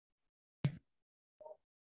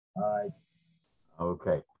All right.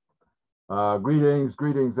 Okay.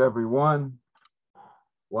 Greetings, everyone.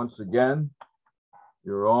 Once again,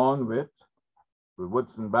 you're on with the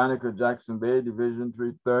Woodson Banneker Jackson Bay Division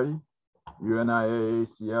 330, UNIA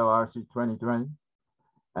ACL RC 2020.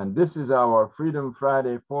 And this is our Freedom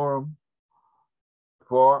Friday Forum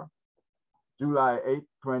for July 8,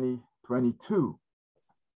 2022.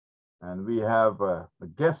 And we have a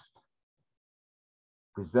guest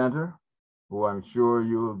presenter who I'm sure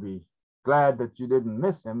you will be glad that you didn't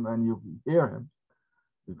miss him when you hear him,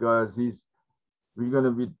 because we're going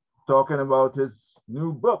to be talking about his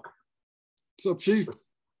new book. What's up, Chief?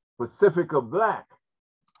 Pacifica Black.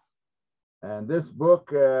 And this book,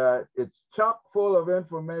 it's chock full of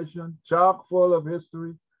information, chock full of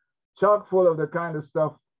history, chock full of the kind of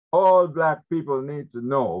stuff all Black people need to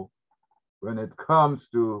know when it comes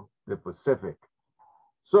to the Pacific.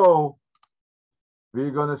 So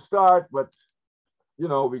we're going to start, but you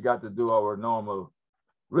know, we got to do our normal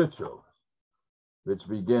ritual, which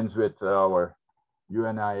begins with our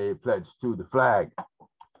UNIA pledge to the flag.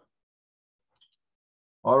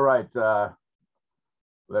 All right,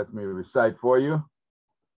 let me recite for you.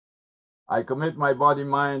 I commit my body,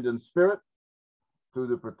 mind, and spirit to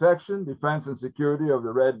the protection, defense, and security of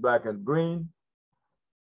the red, black, and green.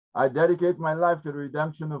 I dedicate my life to the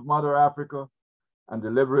redemption of Mother Africa and the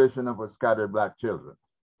liberation of her scattered Black children.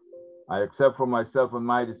 I accept for myself and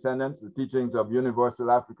my descendants the teachings of universal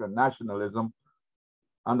African nationalism,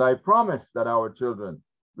 and I promise that our children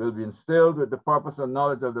will be instilled with the purpose and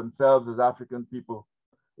knowledge of themselves as African people,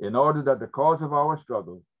 in order that the cause of our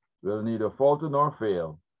struggle will neither falter nor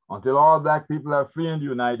fail until all Black people are free and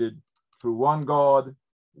united through one God,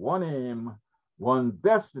 one aim, one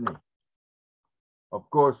destiny. Of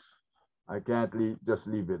course, I can't just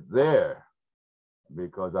leave it there,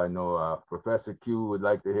 because I know Professor Q would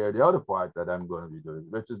like to hear the other part that I'm going to be doing,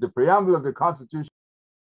 which is the preamble of the Constitution.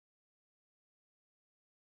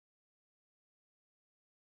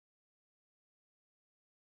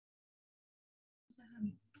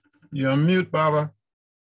 You're on mute, Baba.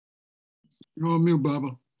 You're on mute,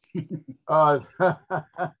 Baba.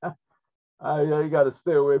 I got to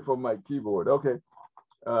stay away from my keyboard. Okay.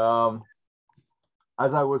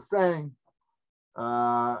 As I was saying,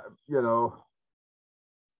 you know,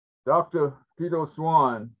 Dr. Quito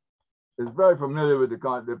Swan is very familiar with the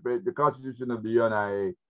Constitution of the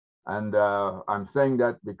UNIA. And I'm saying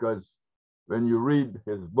that because when you read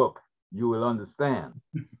his book, you will understand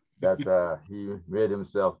that he made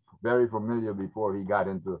himself very familiar before he got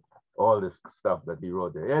into all this stuff that he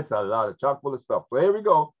wrote there. It's a lot of chock full of stuff. So here we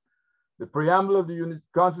go. The preamble of the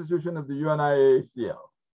Constitution of the UNIA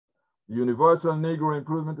ACL. The Universal Negro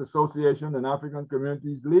Improvement Association and African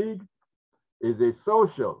Communities League is a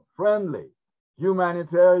social, friendly,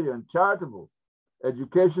 humanitarian, charitable,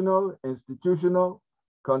 educational, institutional,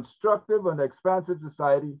 constructive, and expansive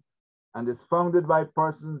society, and is founded by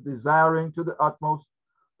persons desiring to the utmost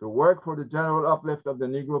to work for the general uplift of the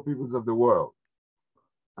Negro peoples of the world.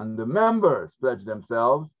 And the members pledge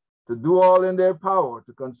themselves to do all in their power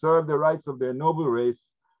to conserve the rights of their noble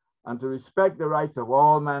race and to respect the rights of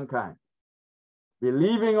all mankind,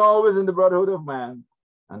 believing always in the brotherhood of man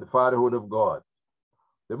and the fatherhood of God.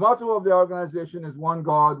 The motto of the organization is one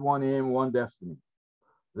God, one aim, one destiny.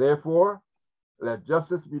 Therefore, let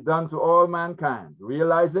justice be done to all mankind,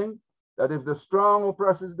 realizing that if the strong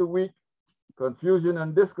oppresses the weak, confusion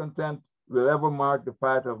and discontent will ever mark the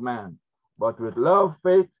path of man. But with love,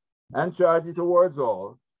 faith, and charity towards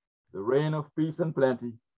all, the reign of peace and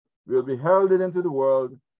plenty will be heralded into the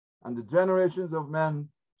world, and the generations of men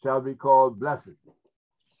shall be called blessed.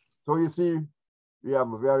 So you see, we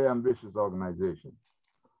have a very ambitious organization.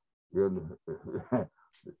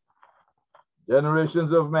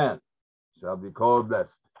 Generations of men shall be called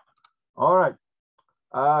blessed. All right,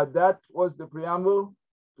 that was the preamble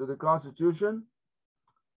to the Constitution.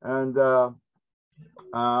 And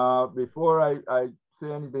before I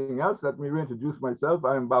say anything else, let me reintroduce myself.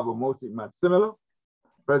 I am Baba Mosi Matsimila,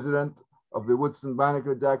 President of the Woodson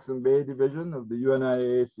Banneker Jackson Bay Division of the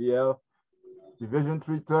UNIA ACL Division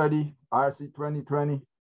 330 RC 2020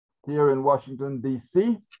 here in Washington,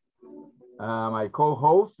 DC. My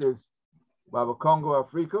co-host is Baba Congo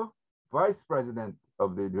Afrika, Vice President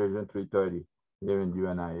of the Division 330 here in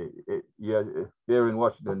UNIA, here in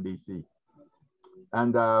Washington, DC.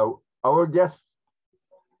 And our guest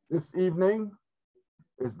this evening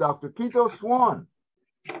is Dr. Quito Swan.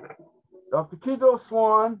 Dr. Quito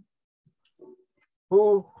Swan,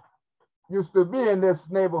 who used to be in this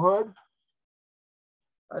neighborhood,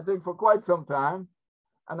 I think for quite some time,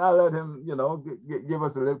 and I'll let him, give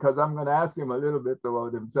us a little, because I'm going to ask him a little bit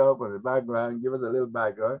about himself and the background, give us a little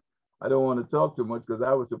background. I don't want to talk too much because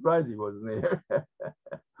I was surprised he wasn't here.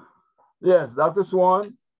 Yes, Dr.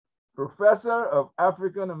 Swan, Professor of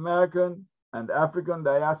African American and African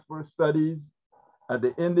Diaspora Studies at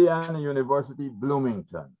the Indiana University,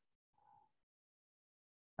 Bloomington.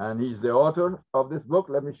 And he's the author of this book.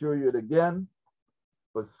 Let me show you it again,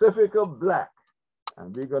 Pacifica Black.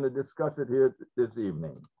 And we're going to discuss it here this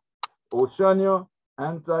evening. Oceania,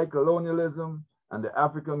 Anti-Colonialism, and the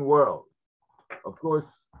African World. Of course,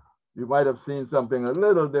 you might have seen something a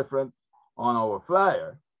little different on our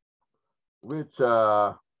flyer, which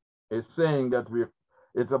is saying that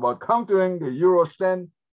it's about countering the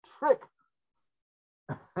Eurocentric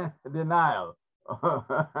denial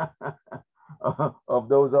of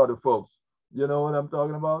those other folks. You know what I'm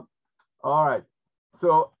talking about? All right.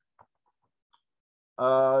 So,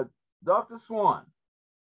 Dr. Swan,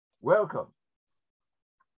 welcome.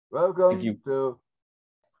 Welcome to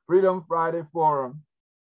Freedom Friday Forum.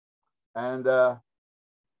 And we'll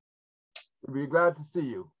be glad to see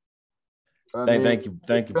you. Thank you.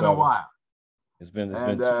 It's been a while. It's been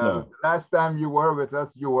too long. Last time you were with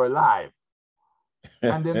us, you were live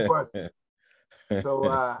and in person.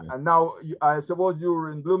 So, and now I suppose you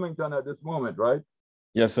were in Bloomington at this moment, right?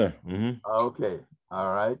 Yes, sir. Okay,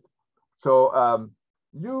 all right. So,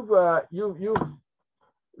 we're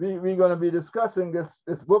going to be discussing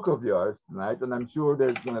this book of yours tonight, and I'm sure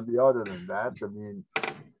there's going to be other than that. I mean,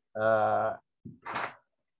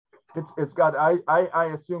 it's got. I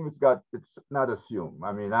assume it's not assume.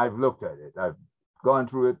 I mean, I've looked at it. I've gone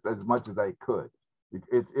through it as much as I could.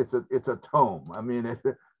 It's a tome. I mean, it's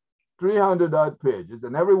 300 odd pages,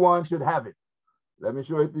 and everyone should have it. Let me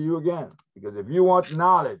show it to you again, because if you want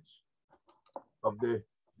knowledge of the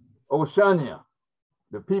Oceania,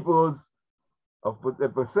 the peoples of the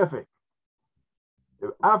Pacific,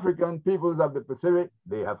 the African peoples of the Pacific,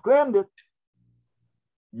 they have claimed it.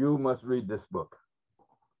 You must read this book.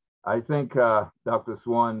 I think Dr.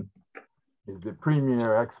 Swan is the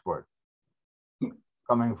premier expert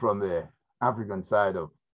coming from the African side of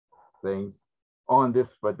things on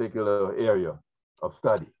this particular area of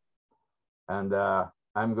study. And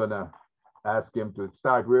I'm gonna ask him to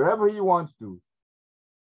start wherever he wants to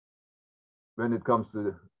when it comes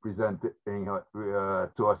to presenting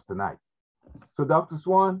to us tonight. So Dr.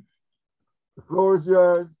 Swan, the floor is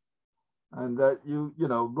yours, and that you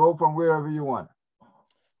go from wherever you want.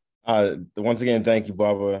 Once again, thank you,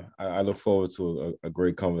 Barbara. I look forward to a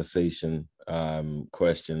great conversation,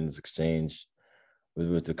 questions, exchange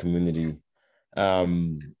with the community.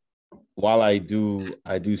 While I do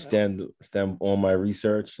stand on my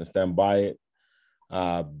research and stand by it,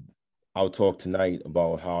 I'll talk tonight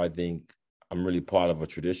about how I think I'm really part of a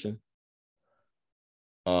tradition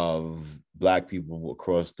of Black people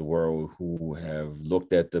across the world who have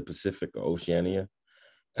looked at the Pacific or Oceania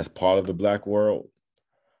as part of the Black world.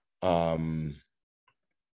 And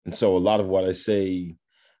so a lot of what I say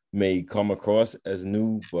may come across as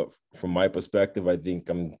new, but from my perspective, I think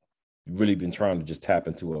I'm really been trying to just tap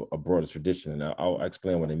into a broader tradition. And I'll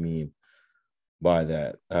explain what I mean by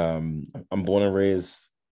that. I'm born and raised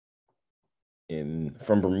in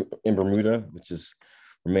Bermuda, which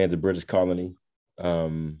remains a British colony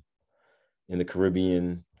in the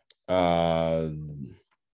Caribbean. I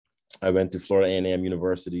went to Florida A&M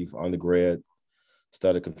University for undergrad,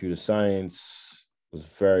 studied computer science, was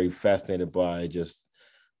very fascinated by just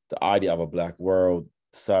the idea of a Black world,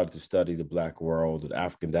 decided to study the Black world, the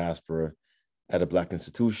African diaspora at a Black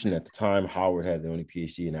institution. At the time, Howard had the only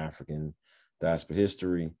PhD in African diaspora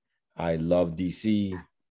history. I loved DC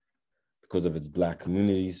because of its Black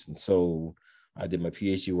communities. And so I did my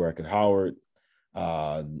PhD work at Howard.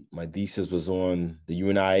 My thesis was on the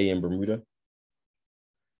UNIA in Bermuda.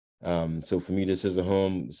 So for me, this is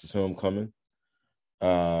homecoming.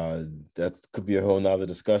 That could be a whole nother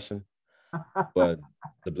discussion. But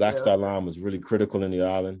the Black Star Line was really critical in the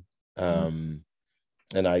island. And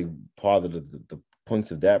part of the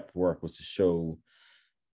points of that work was to show,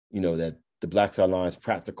 that the Black Star Line's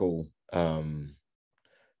practical, form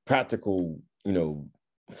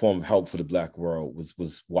of help for the Black world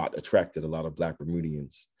was what attracted a lot of Black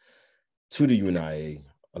Bermudians to the UNIA.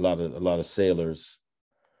 A lot of sailors,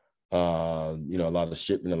 a lot of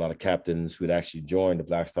shipmen, a lot of captains who had actually joined the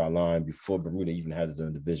Black Star Line before Bermuda even had its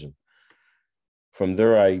own division. From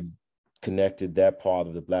there, I connected that part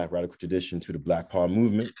of the Black radical tradition to the Black Power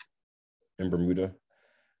movement in Bermuda,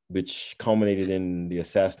 which culminated in the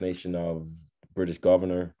assassination of the British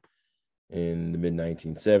governor in the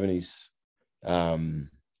mid-1970s.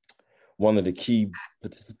 One of the key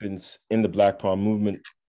participants in the Black Power movement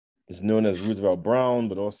is known as Roosevelt Brown,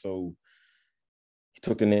 but also he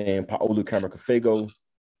took the name Paolo Camargo.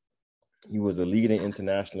 He was a leading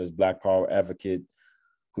internationalist Black Power advocate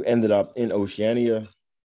who ended up in Oceania,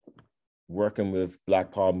 working with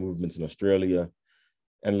Black Power movements in Australia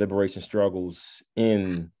and liberation struggles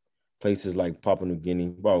in places like Papua New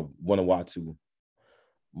Guinea, well, Vanuatu,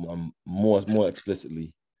 more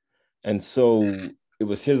explicitly. And so it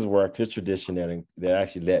was his work, his tradition that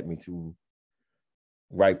actually led me to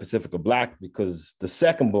write Pacifica Black, because the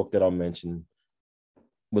second book that I'll mention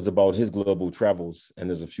was about his global travels, and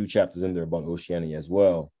there's a few chapters in there about Oceania as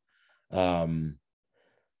well.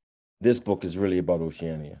 This book is really about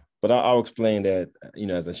Oceania, but I'll explain that,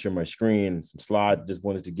 as I share my screen, some slides. Just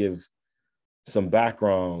wanted to give some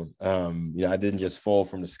background. I didn't just fall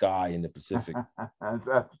from the sky in the Pacific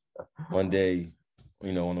one day,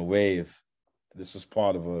 on a wave. This was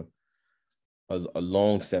part of a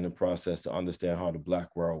long-standing process to understand how the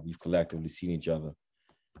Black world, we've collectively seen each other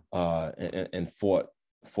and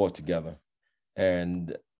fought together.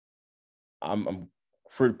 And I'm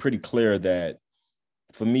pretty clear that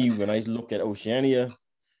for me, when I look at Oceania,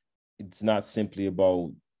 it's not simply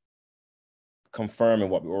about confirming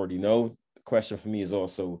what we already know. The question for me is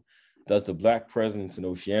also, does the Black presence in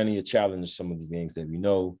Oceania challenge some of the things that we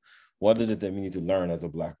know? What is it that we need to learn as a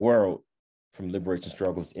Black world from liberation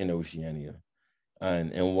struggles in Oceania?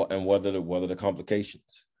 And what are the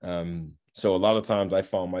complications? So a lot of times I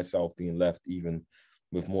found myself being left even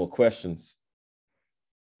with more questions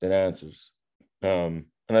than answers. And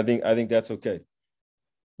I think that's okay.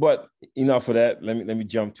 But enough of that. Let me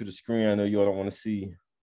jump to the screen. I know you all don't want to see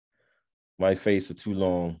my face for too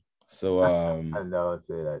long. So I know,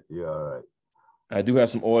 say that. You're all right. I do have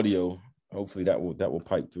some audio. Hopefully that will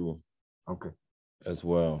pipe through. Okay. As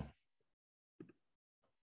well.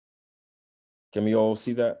 Can we all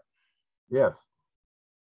see that? Yes.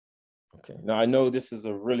 Okay. Now I know this is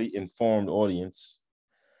a really informed audience.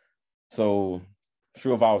 So I'm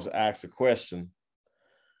sure if I was asked a question,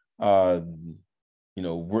 where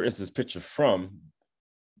is this picture from?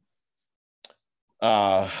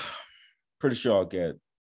 Pretty sure I'll get,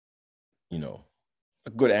 a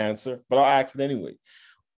good answer, but I'll ask it anyway.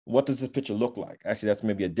 What does this picture look like? Actually, that's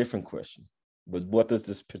maybe a different question, but what does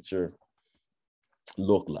this picture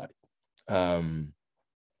look like? And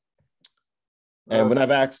when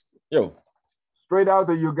I've asked, straight out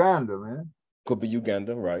of Uganda, man. Could be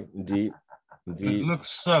Uganda, right? Indeed. It looks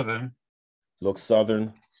southern. Looks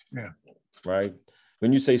southern. Yeah. Right.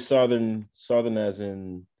 When you say southern as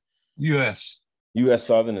in U.S. U.S.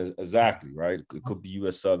 Southern is exactly right. It could be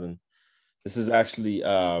U.S. Southern. This is actually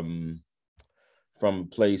from a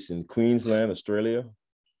place in Queensland, Australia.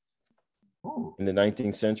 Ooh. In the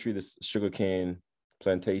 19th century, this sugarcane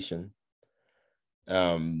plantation.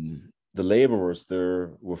 The laborers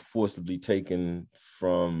there were forcibly taken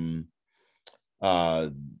from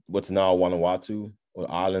what's now Vanuatu,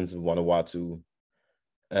 or islands of Vanuatu,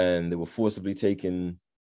 and they were forcibly taken,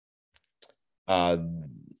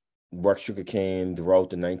 work sugarcane throughout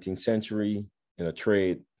the 19th century in a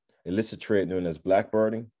illicit trade known as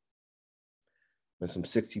blackbirding. And some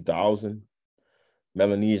 60,000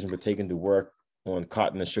 Melanesians were taken to work on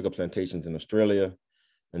cotton and sugar plantations in Australia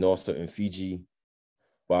and also in Fiji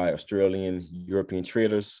by Australian, European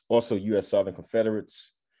traders, also U.S. Southern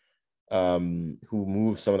Confederates, who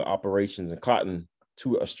moved some of the operations in cotton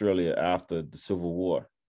to Australia after the Civil War.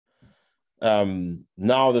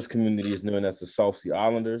 Now this community is known as the South Sea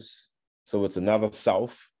Islanders. So it's another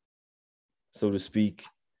South, so to speak.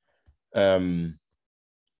 And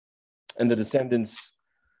the descendants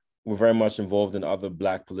were very much involved in other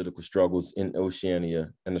Black political struggles in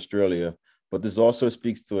Oceania and Australia. But this also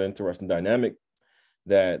speaks to an interesting dynamic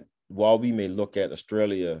that while we may look at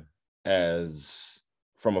Australia as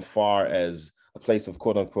from afar as a place of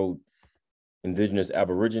quote unquote indigenous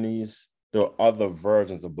Aborigines, there are other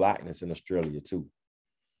versions of Blackness in Australia too.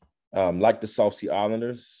 Like the South Sea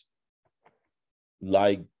Islanders,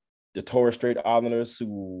 like the Torres Strait Islanders,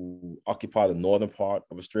 who occupy the northern part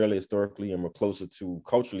of Australia historically and were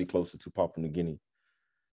culturally closer to Papua New Guinea.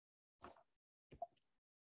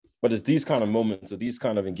 But it's these kind of moments or these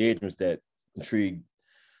kind of engagements that intrigue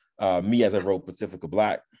me as I wrote Pacifica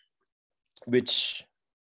Black, which,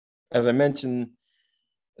 as I mentioned,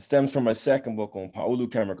 stems from my second book on Paolo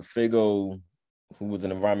Camargo, who was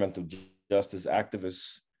an environmental justice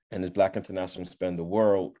activist and his Black international span the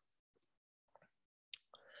world.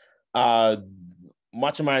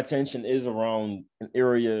 Much of my attention is around an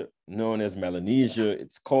area known as Melanesia.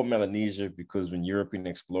 It's called Melanesia because when European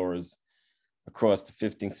explorers across the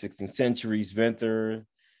 15th, 16th centuries went there,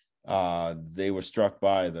 they were struck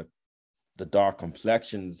by the the dark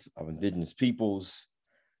complexions of indigenous peoples.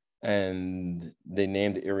 And they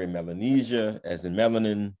named the area Melanesia, as in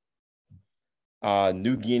melanin,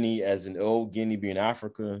 New Guinea, as in Old Guinea being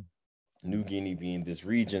Africa, New Guinea being this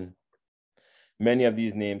region. Many of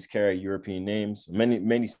these names carry European names.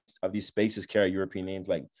 Many of these spaces carry European names,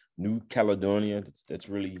 like New Caledonia. That's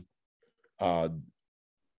really the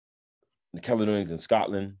Caledonians in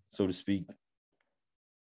Scotland, so to speak.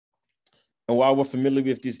 And while we're familiar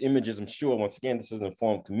with these images, I'm sure, once again, this is an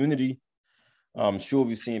informed community. I'm sure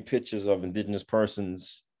we've seen pictures of indigenous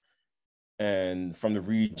persons and from the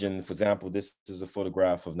region. For example, this is a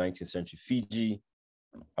photograph of 19th century Fiji.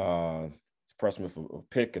 Person with a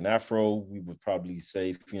pick and afro, we would probably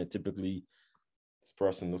say phenotypically, this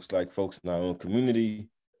person looks like folks in our own community.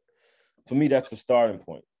 For me, that's the starting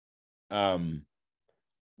point.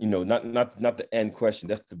 You know, not the end question,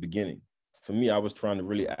 that's the beginning. For me, I was trying to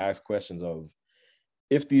really ask questions of,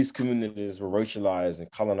 if these communities were racialized and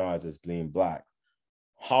colonized as being Black,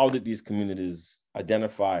 how did these communities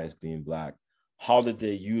identify as being Black? How did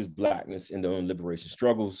they use Blackness in their own liberation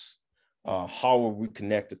struggles? How are we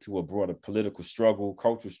connected to a broader political struggle,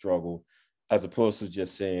 cultural struggle, as opposed to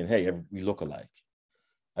just saying, hey, we look alike?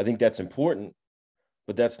 I think that's important,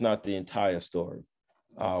 but that's not the entire story.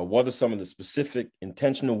 What are some of the specific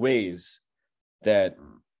intentional ways that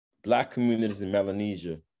Black communities in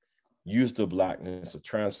Melanesia used their Blackness or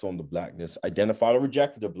transformed the Blackness, identified or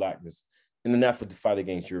rejected their Blackness in an effort to fight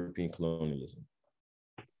against European colonialism?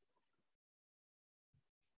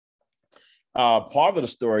 Part of the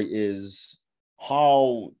story is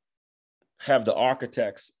how have the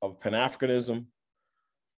architects of Pan-Africanism,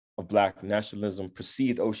 of Black nationalism,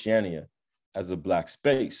 perceived Oceania as a Black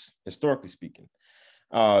space, historically speaking.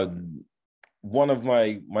 One of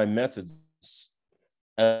my methods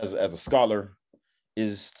as a scholar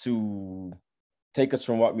is to take us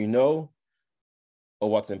from what we know or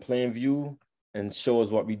what's in plain view and show us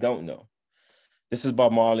what we don't know. This is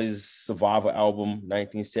Bob Marley's Survival album,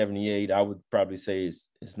 1978. I would probably say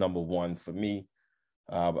it's number one for me.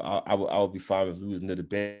 I would be fine with losing the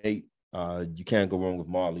debate. You can't go wrong with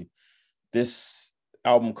Marley. This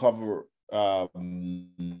album cover, to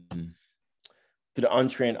the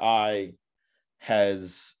untrained eye,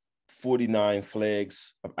 has 49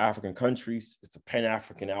 flags of African countries. It's a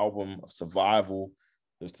Pan-African album of survival.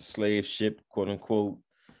 There's the slave ship, quote unquote.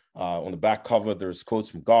 On the back cover, there's quotes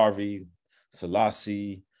from Garvey,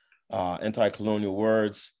 Selassie, anti-colonial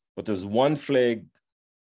words, but there's one flag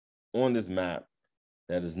on this map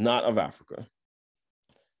that is not of Africa.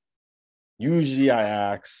 Usually I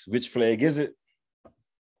ask, which flag is it?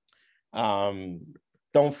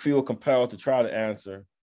 Don't feel compelled to try to answer.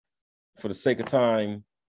 For the sake of time,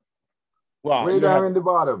 well, way down in the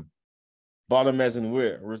bottom. Bottom as in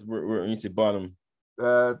where? Where you say bottom?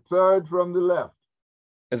 Third from the left.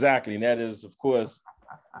 Exactly, and that is, of course,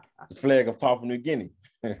 the flag of Papua New Guinea.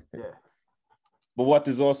 Yeah. But what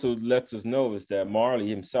this also lets us know is that Marley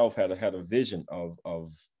himself had a vision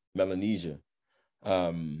of Melanesia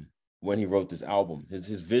when he wrote this album.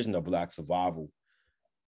 His vision of Black survival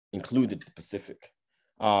included the Pacific.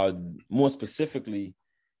 More specifically,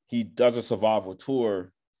 he does a survival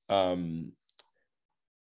tour in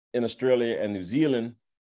Australia and New Zealand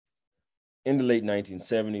in the late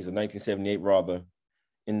 1970s, or 1978 rather.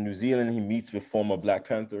 In New Zealand, he meets with former Black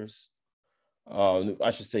Panthers.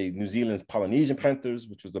 I should say New Zealand's Polynesian Panthers,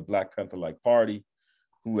 which was a Black Panther-like party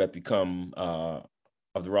who had become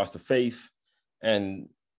of the Rasta faith. And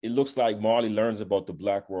it looks like Marley learns about the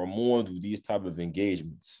Black world more through these type of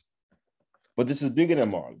engagements. But this is bigger than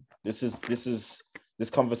Marley. This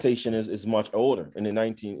conversation is much older. In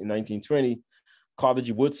 1920, Carter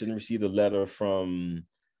G. Woodson received a letter from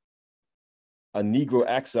a Negro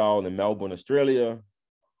exile in Melbourne, Australia,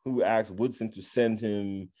 who asked Woodson to send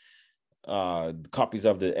him copies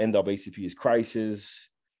of the NAACP's Crisis,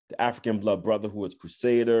 the African Blood Brotherhood's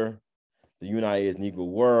Crusader, the UNIA's Negro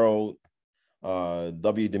World,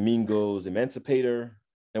 W. Domingo's Emancipator,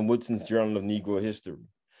 and Woodson's Journal of Negro History.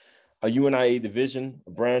 A UNIA division,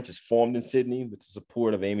 a branch, is formed in Sydney with the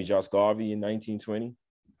support of Amy Joss Garvey in 1920.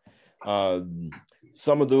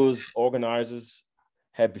 Some of those organizers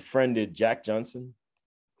had befriended Jack Johnson,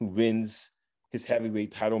 who wins his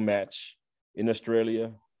heavyweight title match in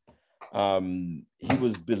Australia. He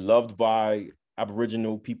was beloved by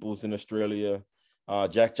Aboriginal peoples in Australia.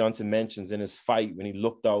 Jack Johnson mentions in his fight, when he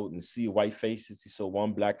looked out and see white faces, he saw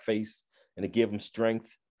one Black face and it gave him strength.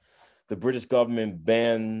 The British government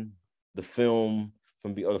banned the film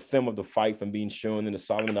of the fight from being shown in the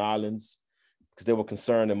Solomon Islands because they were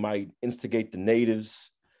concerned it might instigate the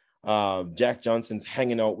natives. Jack Johnson's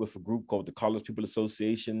hanging out with a group called the Colored People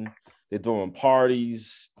Association They're throwing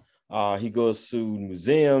parties. He goes to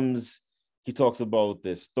museums. He talks about the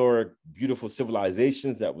historic, beautiful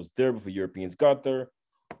civilizations that was there before Europeans got there.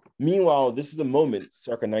 Meanwhile, this is a moment,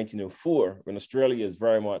 circa 1904, when Australia is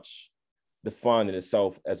very much defining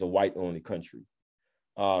itself as a white-only country.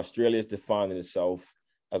 Australia is defining itself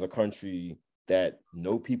as a country that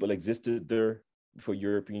no people existed there before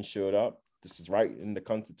Europeans showed up. This is right in the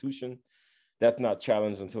Constitution. That's not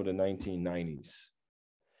challenged until the 1990s.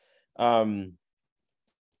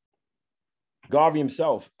 Garvey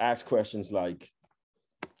himself asked questions like,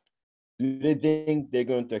 do they think they're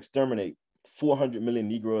going to exterminate 400 million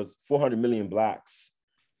Negroes, 400 million Blacks,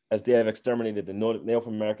 as they have exterminated the Native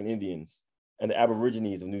American Indians and the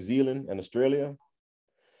Aborigines of New Zealand and Australia?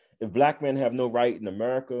 If Black men have no right in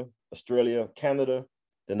America, Australia, Canada,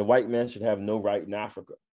 then the white man should have no right in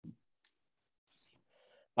Africa.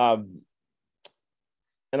 And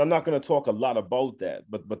I'm not going to talk a lot about that,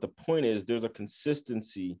 but the point is there's a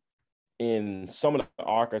consistency in some of the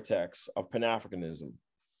architects of Pan-Africanism,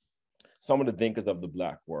 some of the thinkers of the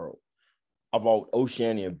Black world, about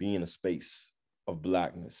Oceania being a space of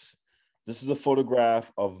Blackness. This is a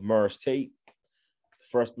photograph of Merce Tate,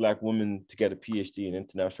 first Black woman to get a PhD in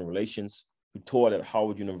international relations, who taught at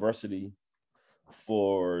Howard University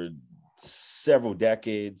for several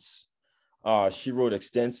decades. She wrote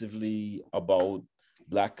extensively about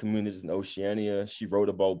Black communities in Oceania. She wrote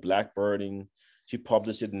about blackbirding. She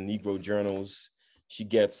published it in Negro journals. She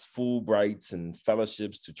gets Fulbrights and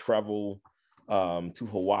fellowships to travel to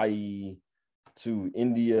Hawaii, to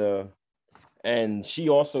India. And she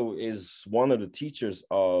also is one of the teachers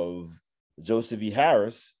of Joseph E.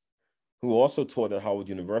 Harris, who also taught at Howard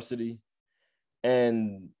University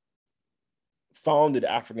and founded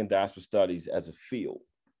African diaspora studies as a field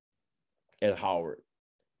at Howard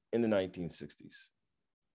in the 1960s.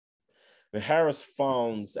 When Harris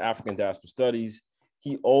founds African diaspora studies,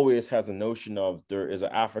 he always has a notion of there is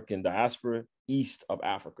an African diaspora east of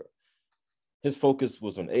Africa. His focus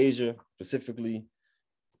was on Asia, specifically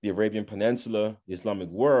the Arabian Peninsula, the Islamic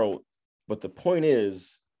world. But the point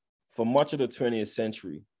is, for much of the 20th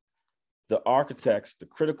century, the architects, the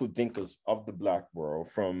critical thinkers of the Black world,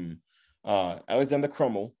 from Alexander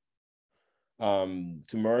Crummell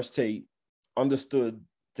to Merce Tate, understood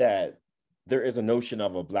that there is a notion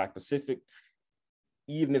of a Black Pacific,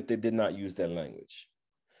 even if they did not use that language.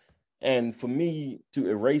 And for me, to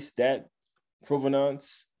erase that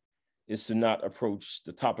provenance is to not approach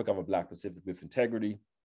the topic of a Black Pacific with integrity.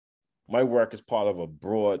 My work is part of a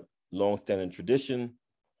broad, long-standing tradition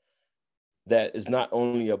that is not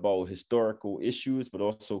only about historical issues, but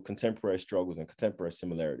also contemporary struggles and contemporary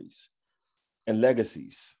similarities and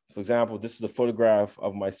legacies. For example, this is a photograph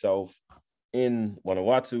of myself in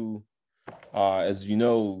Vanuatu. As you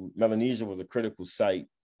know, Melanesia was a critical site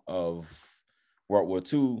of World War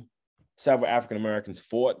II. Several African Americans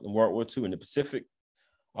fought in World War II in the Pacific.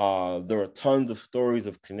 There are tons of stories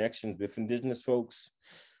of connections with indigenous folks,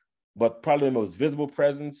 but probably the most visible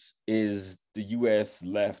presence is the US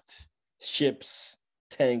left ships,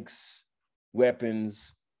 tanks,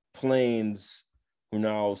 weapons, planes, who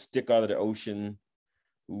now stick out of the ocean.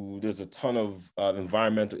 There's a ton of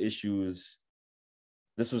environmental issues.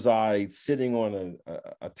 This was I sitting on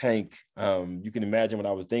a tank. You can imagine what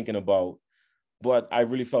I was thinking about, but I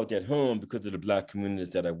really felt at home because of the Black communities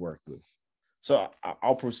that I worked with. So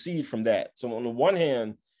I'll proceed from that. So on the one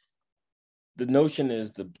hand, the notion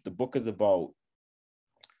is the book is about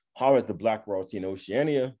how is the Black world seen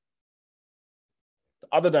Oceania. The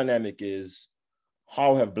other dynamic is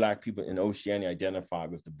how have Black people in Oceania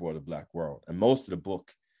identified with the broader Black world? And most of the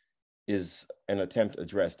book is an attempt to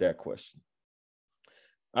address that question.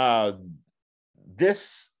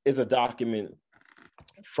 This is a document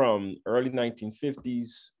from early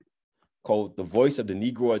 1950s called The Voice of the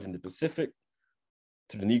Negroids in the Pacific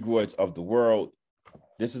to the Negroids of the World.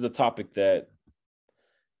 This is a topic that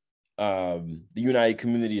the United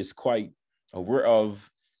community is quite aware of.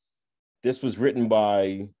 This was written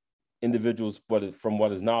by individuals from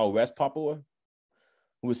what is now West Papua,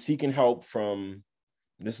 who was seeking help from,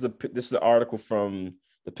 this is the article from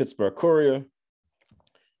the Pittsburgh Courier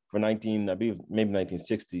for maybe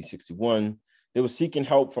 1960, 61. They were seeking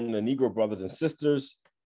help from the Negro brothers and sisters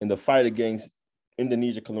in the fight against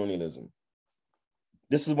Indonesia colonialism.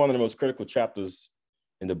 This is one of the most critical chapters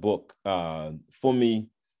in the book. For me,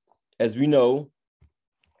 as we know,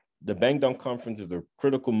 the Bandung Conference is a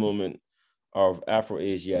critical moment of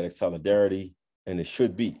Afro-Asiatic solidarity, and it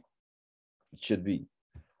should be. It should be.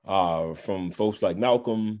 From folks like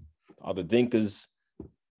Malcolm, other thinkers,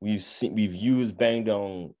 we've used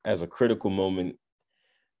Bandung as a critical moment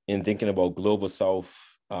in thinking about global South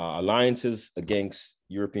alliances against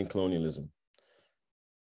European colonialism.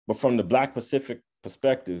 But from the Black Pacific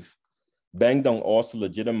perspective, Bandung also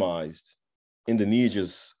legitimized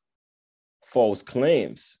Indonesia's false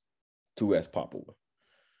claims to West Papua.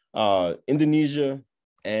 Indonesia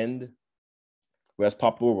and West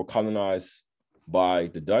Papua were colonized by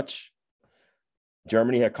the Dutch.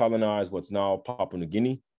 Germany had colonized what's now Papua New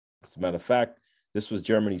Guinea. As a matter of fact, this was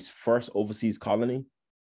Germany's first overseas colony.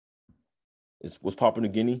 It was Papua New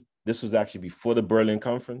Guinea. This was actually before the Berlin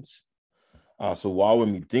Conference. So while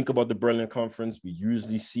when we think about the Berlin Conference, we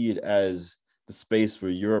usually see it as the space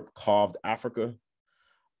where Europe carved Africa.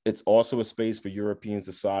 It's also a space where Europeans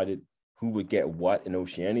decided who would get what in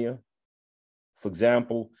Oceania. For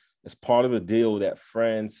example, as part of the deal that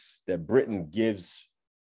France gives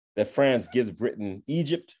Britain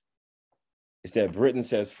Egypt, is that Britain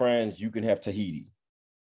says, France, you can have Tahiti.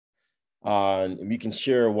 And we can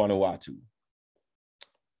share Vanuatu.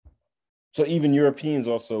 So even Europeans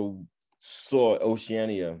also saw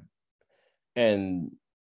Oceania and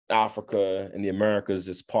Africa and the Americas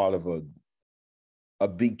as part of a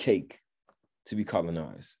big cake to be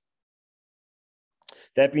colonized.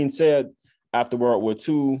 That being said, after World War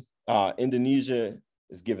II, Indonesia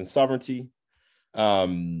is given sovereignty.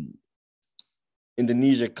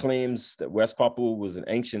 Indonesia claims that West Papua was an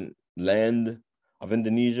ancient land of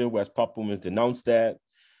Indonesia. West Papuans denounced that.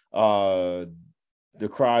 The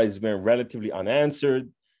cries went relatively unanswered,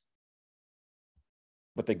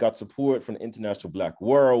 but they got support from the international Black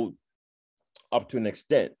world up to an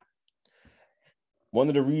extent. One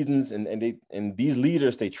of the reasons, and these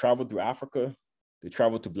leaders, they traveled through Africa, they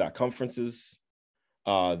traveled to Black conferences.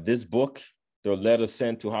 This book, their letter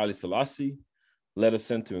sent to Haile Selassie, letter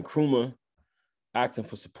sent to Nkrumah, acting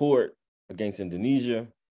for support against Indonesia.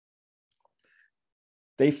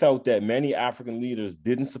 They felt that many African leaders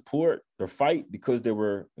didn't support their fight because they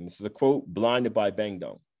were, and this is a quote, blinded by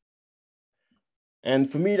Bandung. And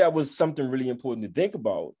for me, that was something really important to think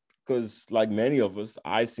about because like many of us,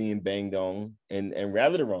 I've seen Bandung and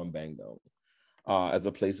rallied around Bandung as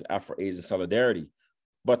a place of Afro-Asian solidarity.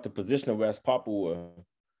 But the position of West Papua,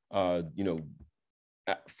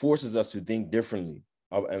 forces us to think differently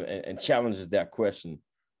and challenges that question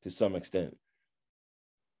to some extent.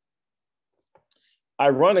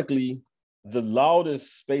 Ironically, the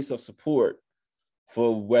loudest space of support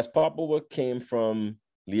for West Papua came from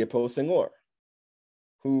Leopold Senghor,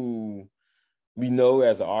 who we know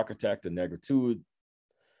as an architect of negritude.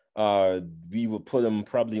 We would put him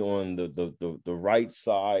probably on the right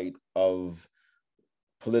side of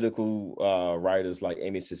political writers like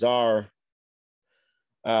Aimé Césaire.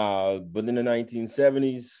 But in the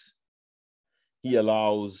 1970s, he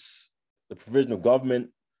allows the provisional government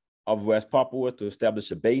of West Papua to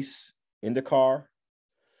establish a base in the car.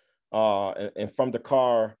 And from the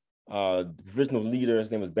car, the provisional leader,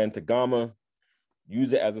 his name was Benta Gama,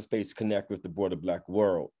 used it as a space to connect with the broader Black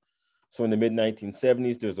world. So in the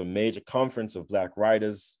mid-1970s, there's a major conference of Black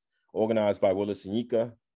writers organized by Wole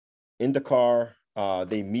Soyinka in the car.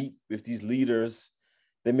 They meet with these leaders.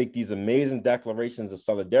 They make these amazing declarations of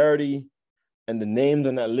solidarity. And the names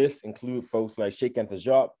on that list include folks like Sheikh Anta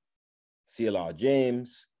Diop, C.L.R.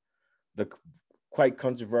 James, the quite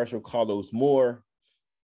controversial Carlos Moore,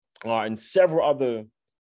 and several other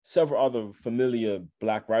familiar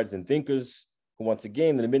Black writers and thinkers who, once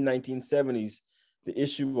again, in the mid-1970s, the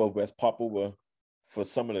issue of West Papua for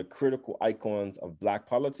some of the critical icons of Black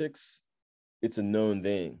politics, it's a known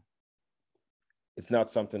thing. It's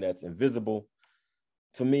not something that's invisible.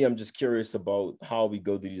 For me, I'm just curious about how we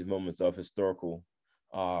go through these moments of historical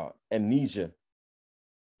amnesia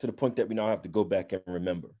to the point that we now have to go back and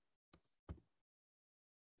remember.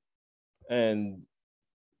 And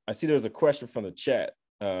I see there's a question from the chat,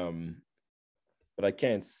 but I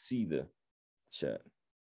can't see the chat.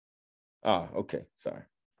 Okay, sorry.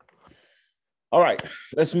 All right,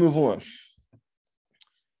 let's move on.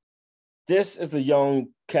 This is a young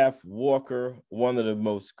Kath Walker, one of the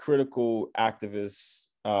most critical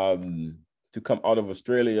activists to come out of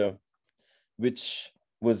Australia, which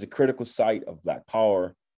was a critical site of Black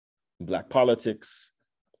power, Black politics.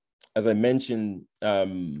 As I mentioned,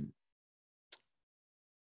 Paulo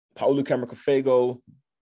Camargo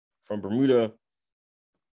from Bermuda,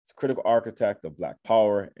 is a critical architect of Black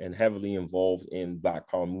power and heavily involved in Black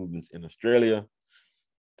power movements in Australia.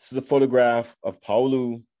 This is a photograph of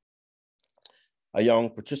Paulo, a young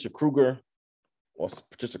Patricia Kruger, or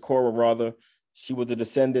Patricia Cora rather. She was a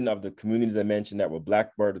descendant of the communities I mentioned that were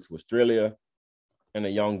blackbirded to Australia, and a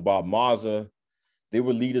young Bob Mazza. They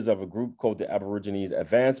were leaders of a group called the Aborigines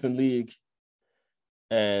Advancement League.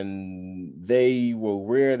 And they were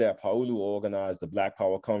aware that Paulu organized the Black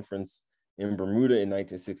Power Conference in Bermuda in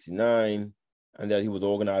 1969, and that he was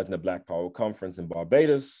organizing the Black Power Conference in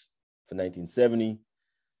Barbados for 1970.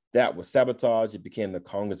 That was sabotaged. It became the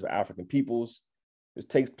Congress of African Peoples. It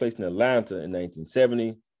takes place in Atlanta in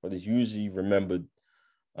 1970, but is usually remembered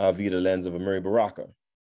via the lens of Amiri Baraka.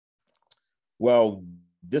 Well,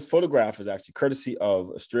 this photograph is actually courtesy of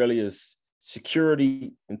Australia's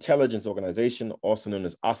Security Intelligence Organization, also known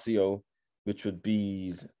as ASIO, which would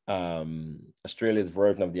be Australia's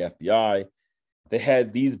version of the FBI. They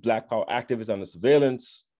had these Black Power activists under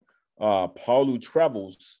surveillance. Paulu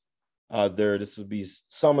travels there. This would be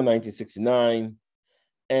summer 1969.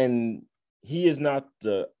 And he is not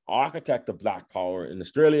the architect of Black Power in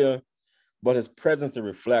Australia, but his presence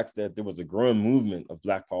reflects that there was a growing movement of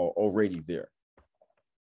Black Power already there.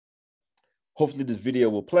 Hopefully this video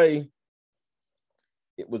will play.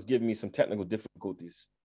 It was giving me some technical difficulties.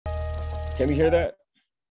 Can we hear that?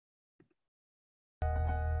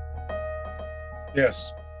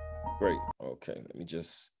 Yes. Great. Okay, let me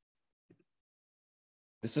just.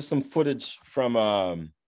 This is some footage from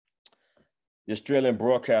the Australian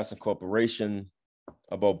Broadcasting Corporation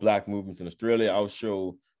about Black movements in Australia. I'll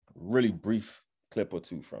show a really brief clip or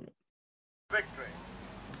two from it. Victory.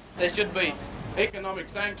 There should be economic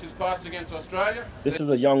sanctions passed against Australia. This is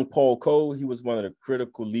a young Paul Coe. He was one of the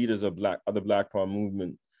critical leaders of the Black Power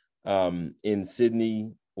movement in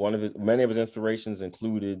Sydney. Many of his inspirations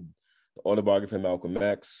included the autobiography of Malcolm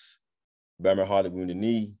X, Bammer Heart at Wounded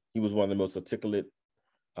Knee. He was one of the most articulate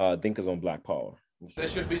thinkers on Black Power. There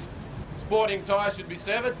should be sporting ties should be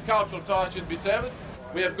severed, cultural ties should be severed.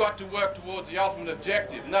 We have got to work towards the ultimate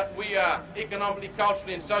objective, and that we are economically,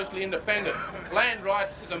 culturally and socially independent. Land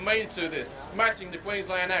rights is a means to this. Smashing the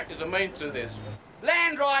Queensland Act is a means to this.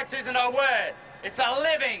 Land rights isn't a word, it's a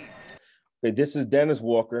living. Okay, this is Dennis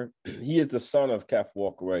Walker. He is the son of Kath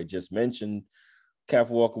Walker, who I just mentioned. Kath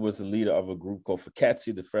Walker was the leader of a group called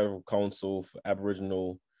FACATSI, the Federal Council for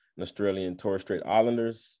Aboriginal and Australian Torres Strait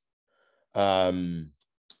Islanders.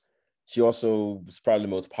 She also was probably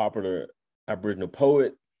the most popular Aboriginal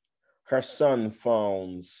poet. Her son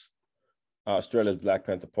founds Australia's Black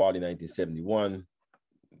Panther Party in 1971.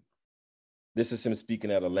 This is him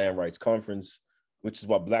speaking at a land rights conference, which is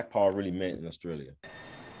what Black Power really meant in Australia.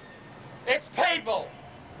 It's people.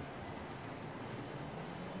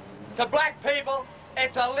 To Black people,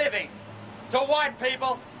 it's a living. To white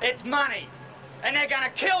people, it's money. And they're gonna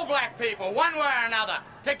kill Black people one way or another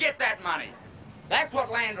to get that money. That's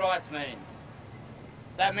what land rights means.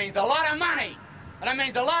 That means a lot of money, and it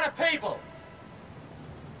means a lot of people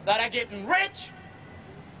that are getting rich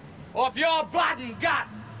off your blood and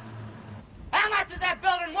guts. How much is that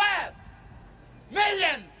building worth?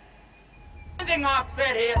 Millions! Anything I've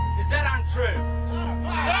said here, is that untrue?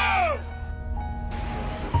 No!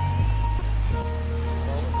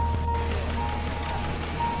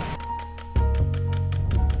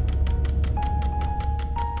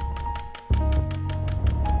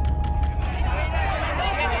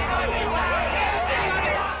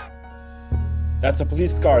 That's a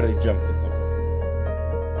police car they jumped into.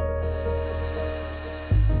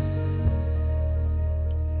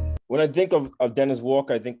 When I think of Dennis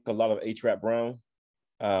Walker, I think a lot of H. Rap Brown.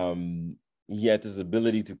 He had this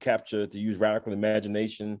ability to use radical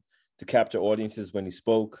imagination to capture audiences when he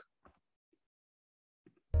spoke.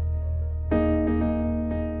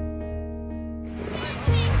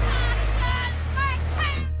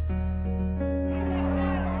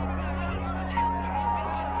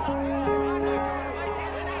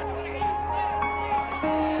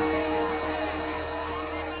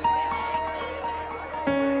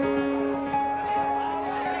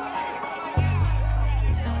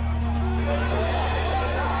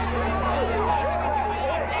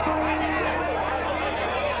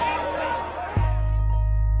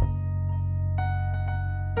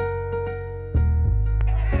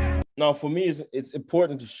 Now, for me, it's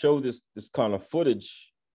important to show this kind of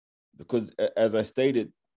footage because, as I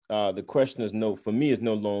stated, the question is for me, is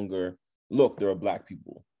no longer, look, there are Black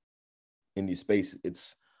people in these spaces.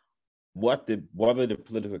 It's what are the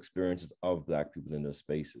political experiences of Black people in those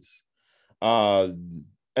spaces? And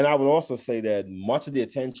I would also say that much of the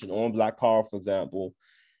attention on Black Power, for example,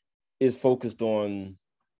 is focused on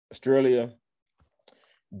Australia.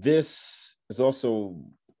 This is also,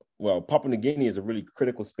 Papua New Guinea is a really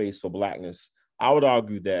critical space for Blackness. I would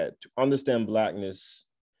argue that to understand Blackness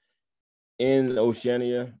in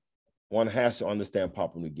Oceania, one has to understand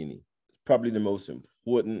Papua New Guinea. It's probably the most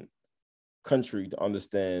important country to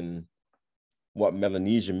understand what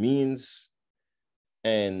Melanesia means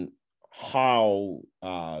and how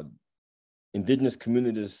indigenous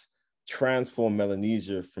communities transformed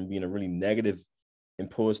Melanesia from being a really negative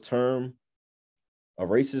imposed term, a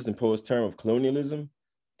racist imposed term of colonialism,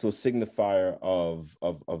 to a signifier of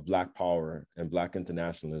Black power and Black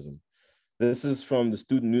internationalism. This is from the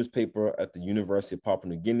student newspaper at the University of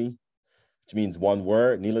Papua New Guinea, which means one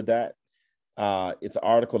word, Niladat. It's an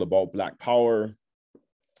article about Black power.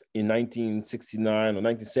 In 1969 or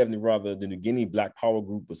 1970 rather, the New Guinea Black Power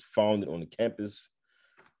Group was founded on the campus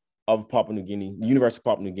of Papua New Guinea, the University of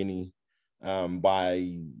Papua New Guinea,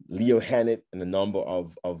 by Leo Hannett and a number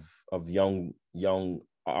of young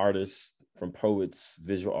artists, from poets,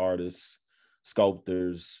 visual artists,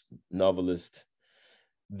 sculptors, novelists.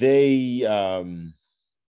 They found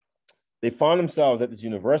themselves at this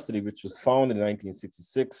university, which was founded in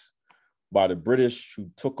 1966 by the British, who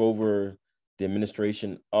took over the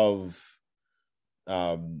administration of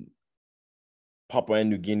Papua and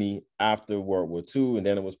New Guinea after World War II, and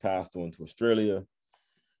then it was passed on to Australia.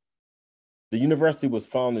 The university was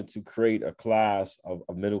founded to create a class of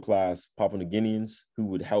middle-class Papua New Guineans who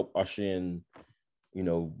would help usher in,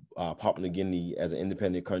 Papua New Guinea as an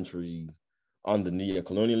independent country under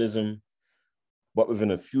neo-colonialism. But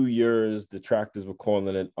within a few years, detractors were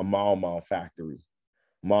calling it a Mau Mau factory.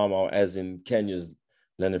 Mau Mau as in Kenya's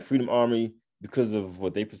Land and Freedom Army, because of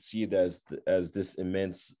what they perceived as this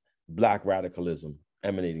immense Black radicalism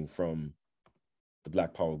emanating from the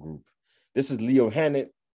Black Power group. This is Leo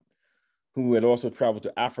Hannett, who had also traveled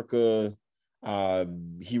to Africa.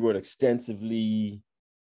 He wrote extensively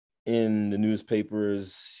in the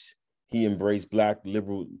newspapers. He embraced Black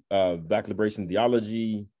liberation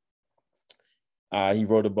theology. He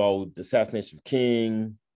wrote about the assassination of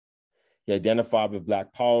King. He identified with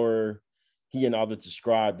Black power. He and others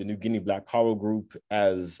described the New Guinea Black Power Group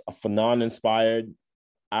as a Fanon-inspired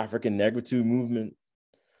African negritude movement.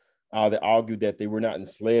 They argued that they were not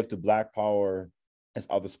enslaved to Black power as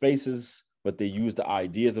other spaces, but they used the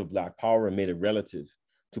ideas of Black power and made it relative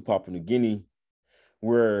to Papua New Guinea,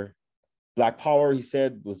 where Black power, he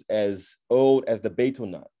said, was as old as the betel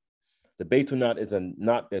nut. The betel nut is a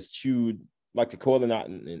nut that's chewed like the kola nut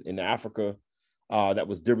in Africa that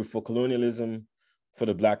was there before colonialism. For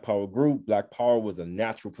the Black Power group, Black power was a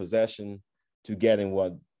natural possession to getting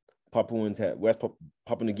what Papua New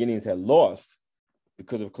Guineans had lost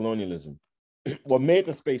because of colonialism. What made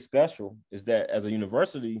the space special is that as a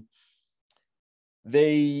university,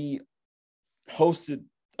 they hosted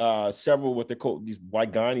several what they call these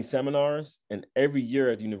Waigani seminars, and every year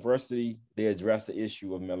at the university, they addressed the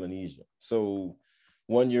issue of Melanesia. So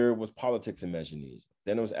one year was politics in Melanesia,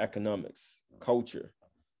 then it was economics, culture,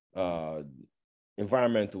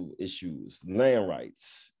 environmental issues, land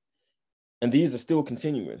rights, and these are still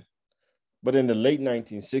continuing. But in the late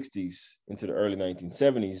 1960s into the early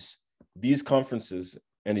 1970s, these conferences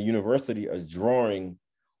and the university are drawing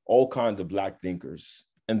all kinds of Black thinkers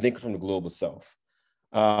and thinkers from the global South,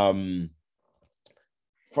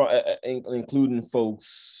 including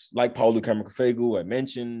folks like Paulu Kamikafegu, I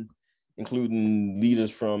mentioned, including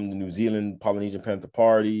leaders from the New Zealand Polynesian Panther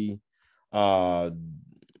Party,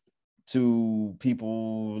 to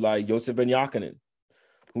people like Joseph Benyakanen,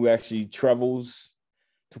 who actually travels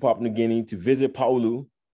to Papua New Guinea to visit Paulu,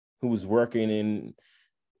 who was working in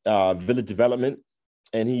village development.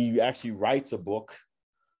 And he actually writes a book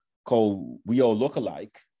called We All Look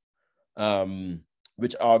Alike,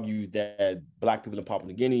 which argued that Black people in Papua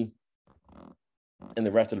New Guinea and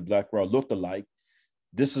the rest of the Black world looked alike.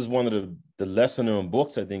 This is one of the lesser known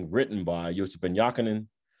books, I think, written by Joseph Benyakanen.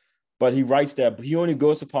 But he writes that he only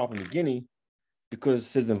goes to Papua New Guinea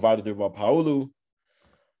because he's invited there by Paulu.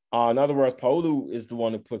 In other words, Paulu is the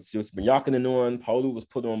one who puts Joseph Benyakanen on. Paulu was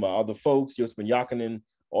put on by other folks. Joseph Benyakanen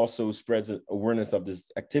also spreads awareness of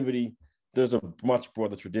this activity. There's a much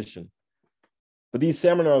broader tradition. But these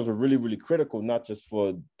seminars are really, really critical, not just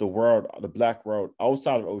for the world, the Black world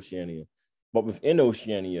outside of Oceania, but within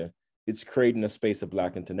Oceania, it's creating a space of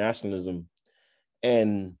Black internationalism.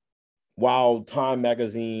 And while Time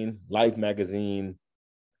Magazine, Life Magazine,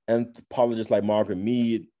 anthropologists like Margaret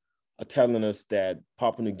Mead are telling us that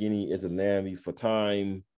Papua New Guinea is a land before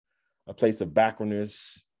time, a place of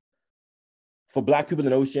backwardness, for Black people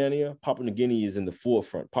in Oceania, Papua New Guinea is in the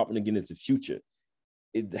forefront. Papua New Guinea is the future.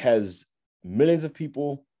 It has millions of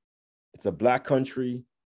people. It's a Black country.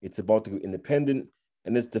 It's about to go independent,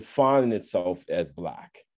 and it's defining itself as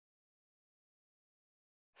Black.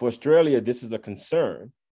 For Australia, this is a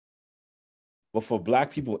concern. But for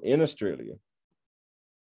Black people in Australia,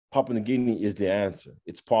 Papua New Guinea is the answer.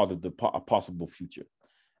 It's part of a possible future.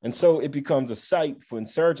 And so it becomes a site for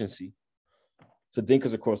insurgency for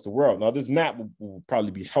thinkers across the world. Now, this map will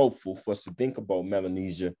probably be helpful for us to think about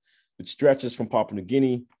Melanesia, which stretches from Papua New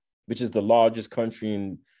Guinea, which is the largest country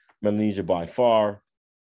in Melanesia by far,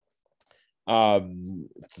 the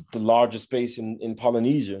largest space in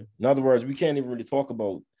Polynesia. In other words, we can't even really talk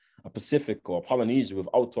about a Pacific or Polynesia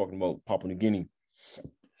without talking about Papua New Guinea,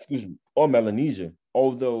 or Melanesia.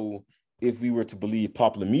 Although, if we were to believe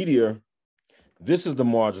popular media, this is the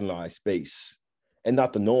marginalized space and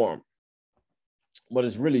not the norm, but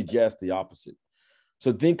it's really just the opposite.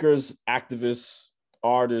 So thinkers, activists,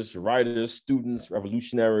 artists, writers, students,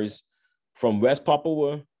 revolutionaries from West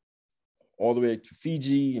Papua all the way to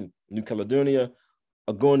Fiji and New Caledonia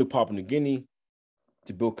are going to Papua New Guinea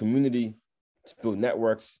to build community, to build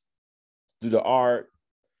networks, do the art,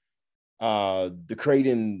 the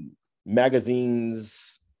creating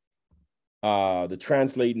magazines, the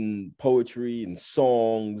translating poetry and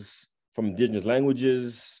songs from indigenous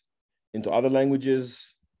languages into other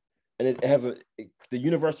languages. And it has the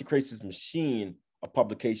university creates this machine of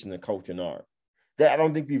publication and culture and art that I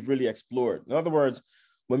don't think we've really explored. In other words,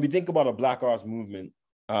 when we think about a Black arts movement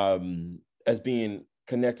as being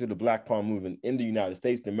connected to the Black Power movement in the United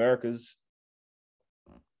States, the Americas,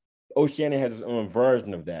 Oceania has its own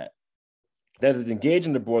version of that is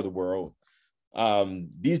engaging the broader world.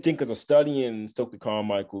 These thinkers are studying Stokely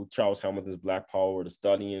Carmichael, Charles Hamilton's Black Power, they're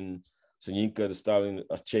studying Soyinka, they're studying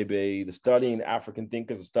Achebe, they're studying African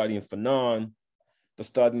thinkers, they're studying Fanon, they're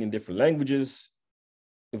studying in different languages.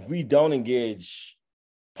 If we don't engage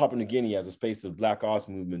Papua New Guinea as a space of Black arts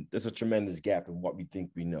movement, there's a tremendous gap in what we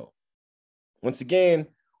think we know. Once again,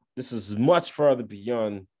 this is much further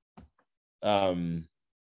beyond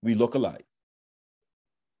we look alike.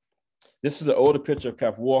 This is an older picture of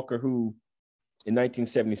Kath Walker, who in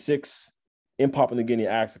 1976 in Papua New Guinea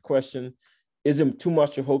asked a question: is it too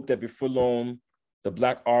much to hope that before long, the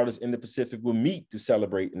Black artists in the Pacific will meet to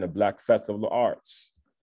celebrate in the Black Festival of Arts?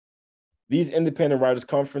 These independent writers'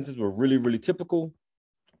 conferences were really, really typical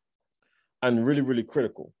and really, really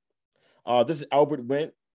critical. This is Albert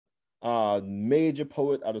Wendt, major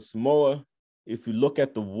poet out of Samoa. If you look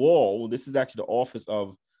at the wall, this is actually the office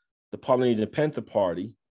of the Polynesian Panther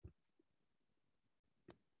Party.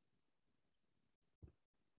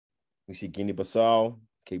 We see Guinea-Bissau,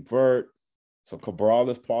 Cape Verde. So Cabral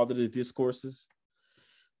is part of the discourses.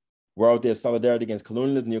 We're out there, solidarity against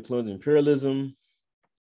colonialism, neocolonial imperialism.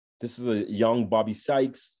 This is a young Bobby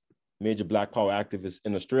Sykes, major Black Power activist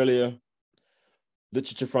in Australia.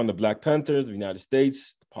 Literature from the Black Panthers, the United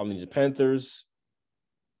States, the Polynesian Panthers.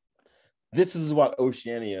 This is what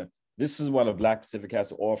Oceania, this is what the Black Pacific has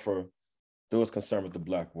to offer those concerned with the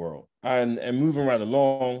Black world. And moving right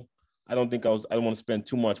along, I don't want to spend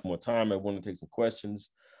too much more time. I want to take some questions.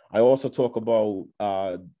 I also talk about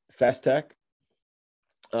FastTech.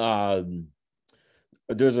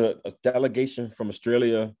 There's a delegation from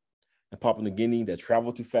Australia and Papua New Guinea that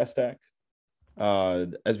traveled to FastTech.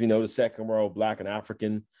 As we know, the Second World Black and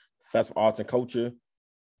African Festival of Arts and Culture.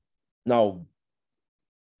 Now,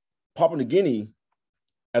 Papua New Guinea,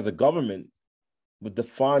 as a government, was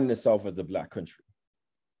defining itself as the Black country,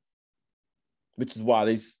 which is why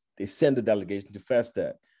they send the delegation to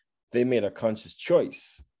FastTech. They made a conscious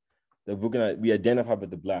choice that we identify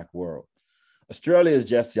with the Black world. Australia is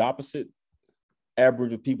just the opposite.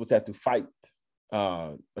 Aboriginal peoples had to fight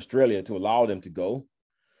Australia to allow them to go,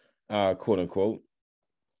 quote unquote.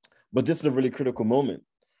 But this is a really critical moment.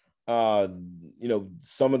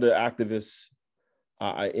 Some of the activists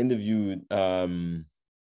I interviewed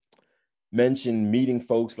mentioned meeting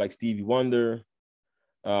folks like Stevie Wonder,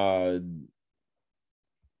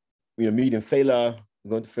 meeting Fela,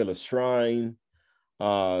 going to Fela's shrine,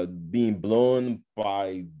 being blown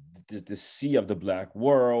by the sea of the Black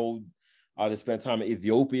world. They spent time in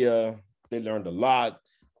Ethiopia. They learned a lot.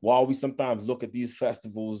 While we sometimes look at these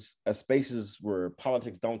festivals as spaces where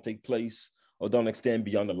politics don't take place or don't extend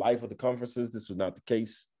beyond the life of the conferences, this was not the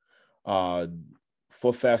case for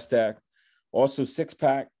FastTech. Also, Six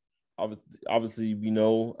Pack. Obviously, we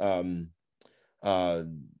know the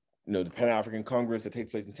Pan-African Congress that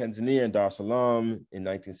takes place in Tanzania and Dar es Salaam in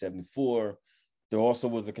 1974. There also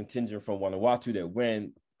was a contingent from Vanuatu that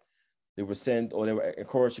went. They were sent, or they were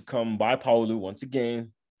encouraged to come by Paulu once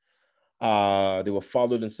again. They were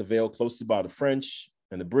followed and surveilled closely by the French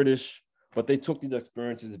and the British, but they took these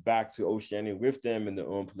experiences back to Oceania with them in their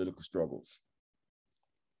own political struggles.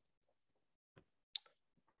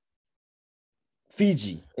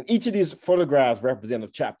 Fiji, and each of these photographs represent a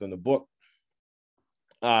chapter in the book,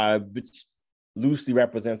 which loosely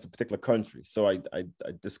represents a particular country. So I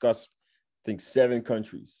discussed, I think, 7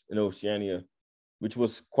 countries in Oceania, which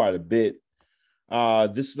was quite a bit.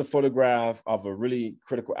 This is a photograph of a really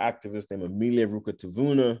critical activist named Emilia Ruka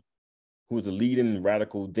Tavuna, who was a leading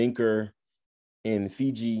radical thinker in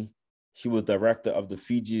Fiji. She was director of the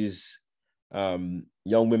Fiji's Young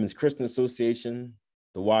Women's Christian Association,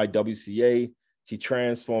 the YWCA. She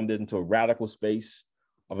transformed it into a radical space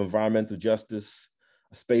of environmental justice,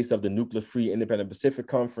 a space of the nuclear-free Independent Pacific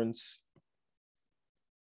Conference.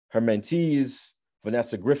 Her mentees,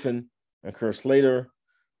 Vanessa Griffin and Kerr Slater,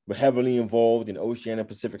 were heavily involved in Oceania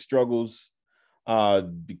Pacific struggles.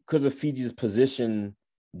 Because of Fiji's position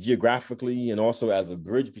geographically and also as a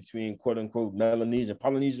bridge between quote unquote Melanesia and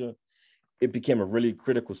Polynesia, it became a really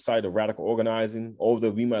critical site of radical organizing.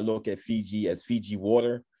 Although we might look at Fiji as Fiji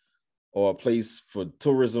water or a place for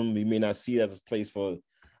tourism, we may not see it as a place for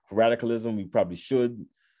radicalism. We probably should.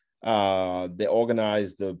 They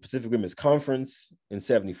organized the Pacific Women's Conference in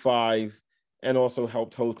 '75 and also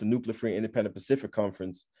helped host the Nuclear Free Independent Pacific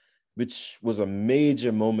Conference, which was a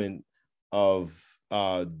major moment of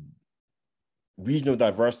regional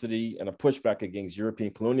diversity and a pushback against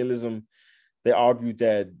European colonialism. They argued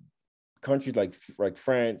that countries like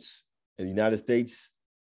France and the United States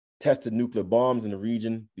tested nuclear bombs in the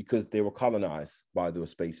region because they were colonized by those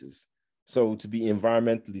spaces. So to be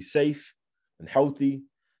environmentally safe and healthy,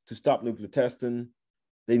 to stop nuclear testing,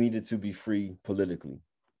 they needed to be free politically.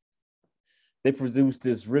 They produced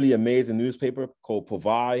this really amazing newspaper called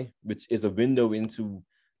Povai, which is a window into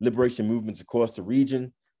liberation movements across the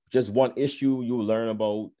region. Just one issue, you will learn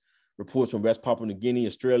about reports from West Papua New Guinea,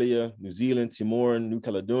 Australia, New Zealand, Timor, New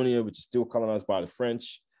Caledonia, which is still colonized by the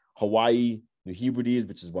French, Hawaii, New Hebrides,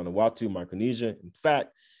 which is Vanuatu, Micronesia. In fact,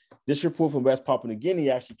 this report from West Papua New Guinea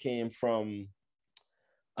actually came from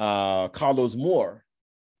Carlos Moore,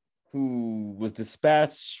 who was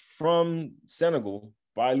dispatched from Senegal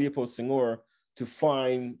by Leopold Senghor to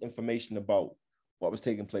find information about what was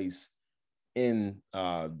taking place in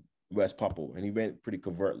West Papua, and he went pretty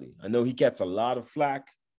covertly. I know he gets a lot of flack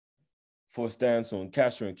for a stance on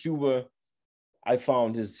Castro in Cuba. I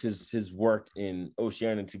found his work in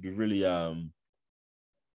Oceania to be really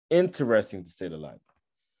interesting, to say the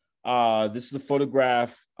least. This is a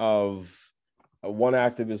photograph of one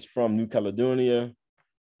activist from New Caledonia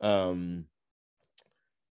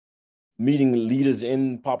meeting leaders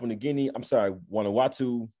in Papua New Guinea.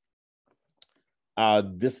 Vanuatu.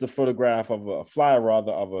 This is a photograph of a flyer,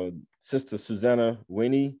 rather, of a sister, Susanna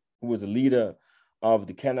Winnie, who was a leader of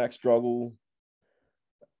the Kanak struggle.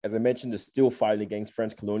 As I mentioned, they're still fighting against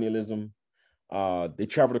French colonialism. They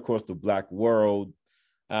traveled across the Black world.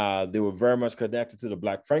 They were very much connected to the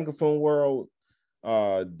Black Francophone world.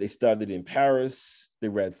 They studied in Paris. They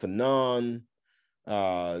read Fanon.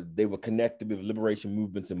 They were connected with liberation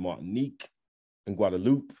movements in Martinique and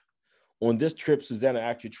Guadeloupe. On this trip, Susanna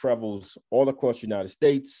actually travels all across the United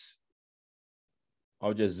States.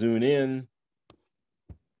 I'll just zoom in.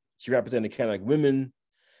 She represented Kanak women.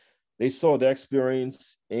 They saw their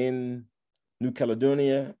experience in New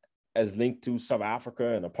Caledonia as linked to South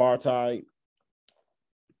Africa and apartheid.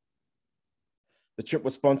 The trip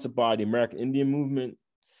was sponsored by the American Indian Movement,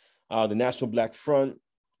 the National Black Front.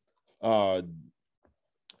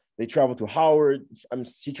 They traveled to Howard.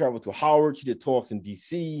 She traveled to Howard. She did talks in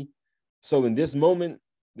DC. So in this moment,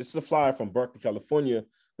 this is a flyer from Berkeley, California,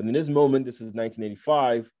 but in this moment, this is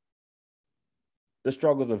 1985, the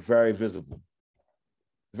struggles are very visible,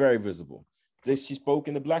 very visible. She spoke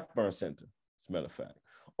in the Blackburn Center, as a matter of fact.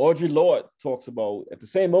 Audre Lorde talks about, at the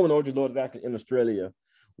same moment, Audre Lorde is actually in Australia,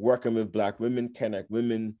 working with Black women, Kanak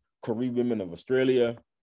women, Korean women of Australia.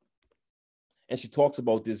 And she talks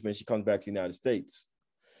about this when she comes back to the United States.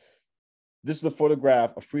 This is a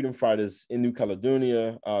photograph of freedom fighters in New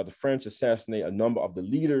Caledonia. The French assassinate a number of the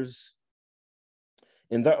leaders.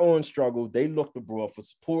 In their own struggle, they looked abroad for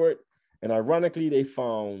support. And ironically, they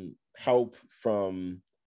found help from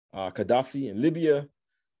Gaddafi in Libya,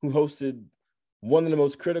 who hosted one of the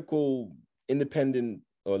most critical independent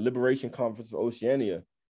liberation conferences of Oceania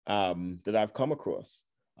that I've come across.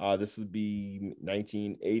 This would be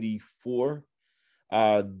 1984,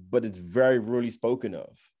 but it's very rarely spoken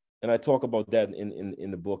of. And I talk about that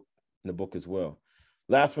in the book as well.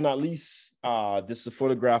 Last but not least, this is a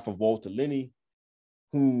photograph of Walter Linney,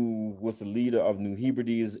 who was the leader of New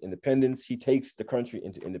Hebrides independence. He takes the country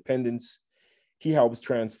into independence. He helps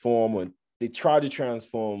transform, and they try to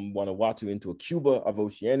transform Vanuatu into a Cuba of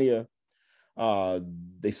Oceania.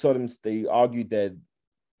 They argued that,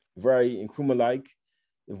 very Nkrumah-like,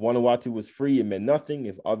 if Vanuatu was free, it meant nothing.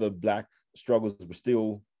 If other Black struggles were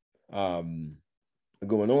still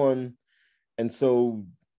going on. And so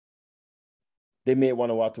they made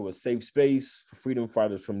Vanuatu a safe space for freedom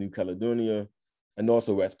fighters from New Caledonia and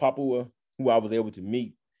also West Papua, who I was able to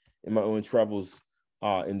meet in my own travels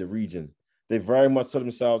in the region. They very much saw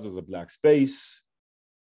themselves as a Black space.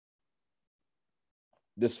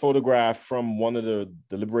 This photograph from one of the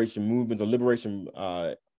liberation movement, the liberation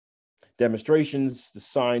demonstrations, the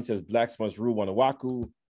sign says Blacks must rule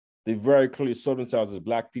Wanawaku. They very clearly saw themselves as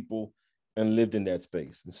Black people and lived in that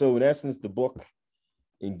space. And so in essence, the book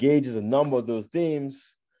engages a number of those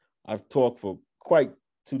themes. I've talked for quite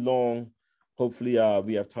too long. Hopefully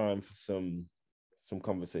we have time for some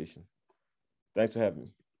conversation. Thanks for having me.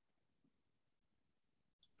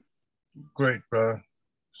 Great, brother.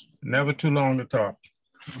 Never too long to talk.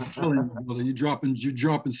 I'm telling you, brother, you're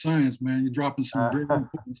dropping science, man. You're dropping some very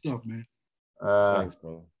important stuff, man. Thanks,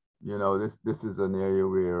 brother. You know, this is an area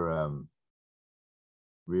where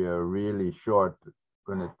we are really short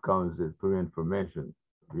when it comes to information.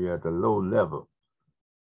 We are at a low level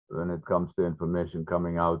when it comes to information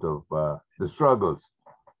coming out of the struggles.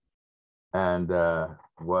 And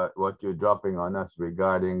what you're dropping on us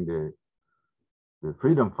regarding the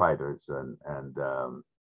freedom fighters and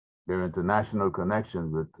their international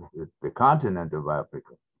connections with the continent of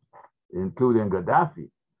Africa, including Gaddafi.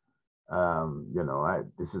 You know,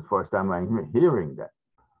 this is the first time I'm hearing that.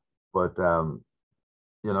 But,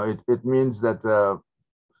 you know, it means that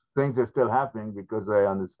things are still happening, because I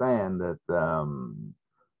understand that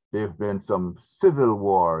there have been some civil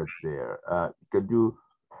wars there. Could you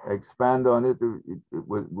expand on it?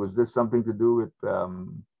 Was this something to do with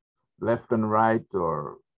left and right,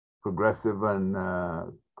 or progressive and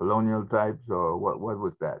colonial types, or what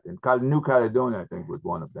was that? In New Caledonia, I think, was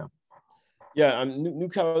one of them. Yeah, New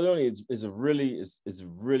Caledonia is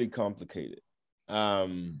really complicated.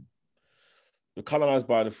 They're colonized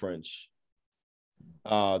by the French.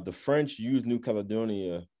 The French used New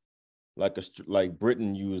Caledonia like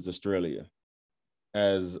Britain used Australia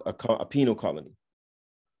as a penal colony.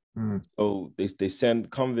 Mm. So they send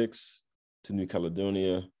convicts to New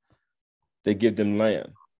Caledonia. They give them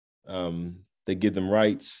land. They give them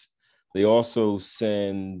rights. They also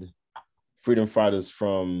send freedom fighters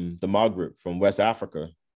from the Maghreb, from West Africa,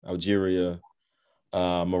 Algeria,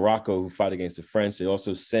 Morocco, who fight against the French. They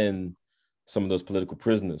also send some of those political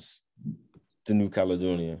prisoners to New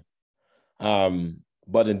Caledonia.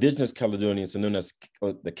 But indigenous Caledonians, known as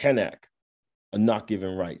the Kanak, are not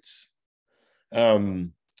given rights.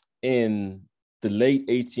 In the late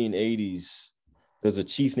 1880s, there's a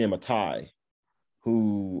chief named Atai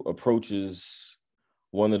who approaches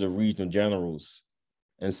one of the regional generals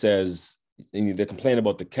and says, and they complain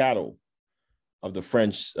about the cattle of the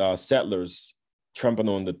French settlers trampling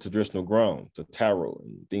on the traditional ground, the taro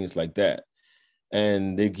and things like that.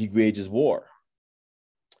 And he wages war.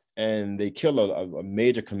 And they kill a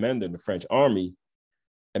major commander in the French army.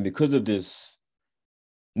 And because of this,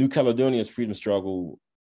 New Caledonia's freedom struggle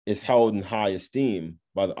is held in high esteem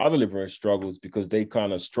by the other liberation struggles, because they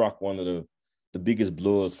kind of struck one of the biggest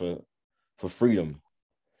blows for freedom.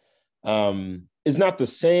 It's not the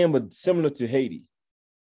same, but similar to Haiti,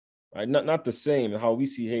 right? Not the same how we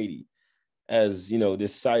see Haiti as, you know,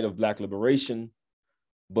 this site of Black liberation,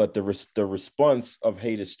 but the response of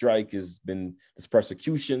Haiti's strike has been this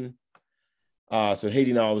persecution. So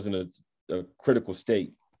Haiti now is in a critical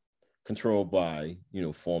state, controlled by, you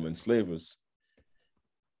know, former enslavers.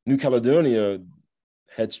 New Caledonia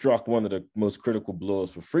had struck one of the most critical blows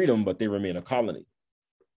for freedom, but they remain a colony.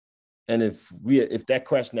 And if that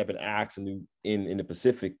question had been asked in the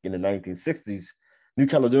Pacific in the 1960s, New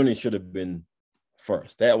Caledonia should have been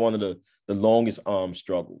first. They had one of the longest armed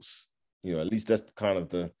struggles. You know, at least that's kind of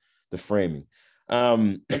the framing.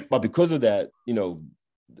 But because of that, you know,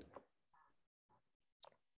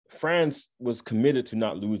 France was committed to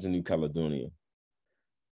not losing New Caledonia.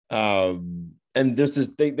 And there's this,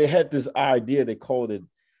 they had this idea, they called it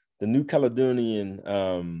the New Caledonian,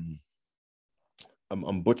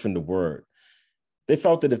 I'm butchering the word. They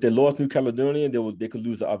felt that if they lost New Caledonia, they could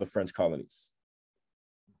lose the other French colonies.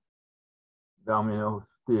 Domino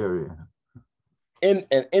theory. In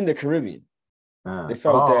the Caribbean. They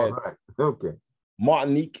felt that right. Okay.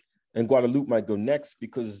 Martinique and Guadeloupe might go next,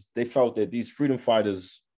 because they felt that these freedom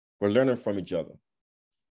fighters were learning from each other.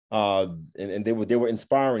 And they were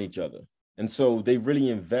inspiring each other. And so they really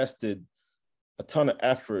invested a ton of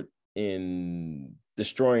effort in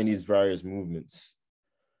destroying these various movements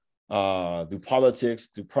through politics,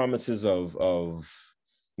 through promises of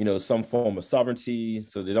you know, some form of sovereignty.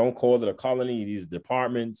 So they don't call it a colony, these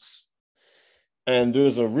departments. And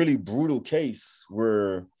there's a really brutal case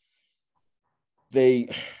where I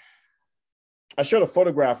showed a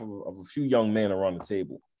photograph of a few young men around the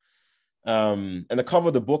table. And the cover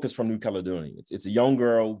of the book is from New Caledonia. It's a young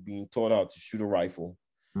girl being taught how to shoot a rifle.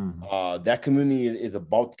 Mm-hmm. That community is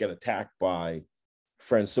about to get attacked by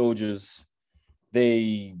French soldiers.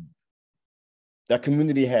 that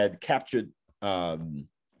community had captured a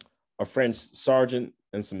French sergeant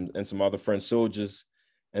and some other French soldiers,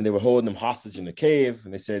 and they were holding them hostage in a cave,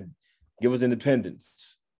 and they said, "Give us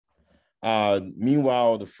independence."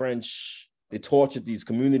 Meanwhile, the French, they tortured these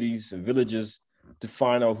communities and villages to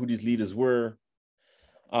find out who these leaders were.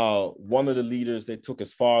 One of the leaders, they took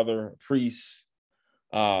his father, a priest.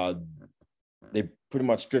 They pretty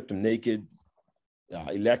much stripped him naked,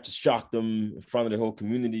 electroshocked him in front of the whole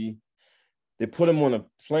community. They put him on a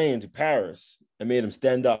plane to Paris and made him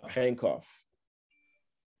stand up, handcuffed,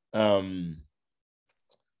 all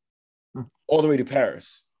the way to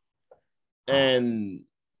Paris. And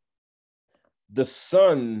the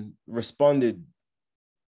son responded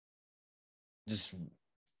just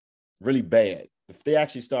really bad. If they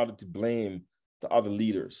actually started to blame the other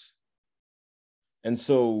leaders. And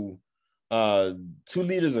so 2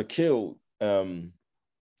 leaders are killed,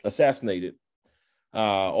 assassinated,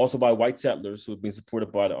 also by white settlers who have been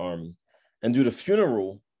supported by the army. And do the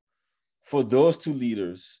funeral for those 2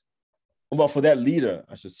 leaders, well, for that leader,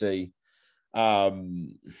 I should say, the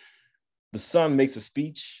son makes a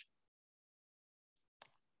speech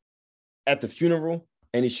at the funeral,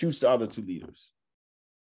 and he shoots the other 2 leaders.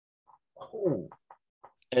 Oh.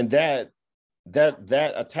 And that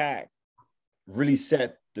attack really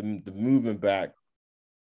set the movement back.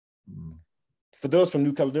 For those from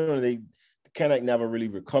New Caledonia, the Kanak never really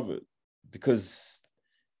recovered because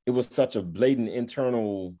it was such a blatant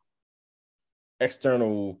internal,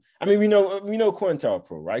 external. I mean, we know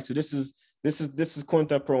COINTELPRO, right? So this is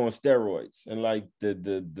COINTELPRO on steroids, and like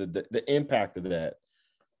the impact of that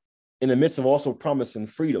in the midst of also promising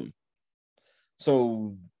freedom.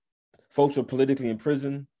 So folks were politically in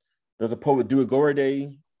prison. There's a poet,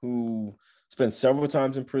 Duagorede, who spent several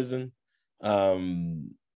times in prison.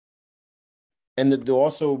 And they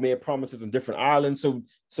also made promises on different islands. So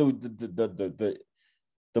the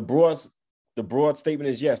broad statement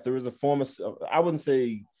is, yes, there is a form of, I wouldn't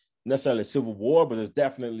say necessarily a civil war, but there's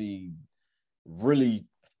definitely really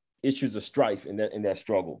issues of strife in that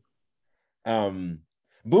struggle.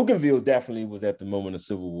 Bougainville definitely was at the moment of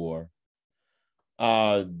civil war,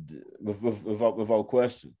 without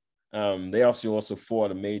question. They also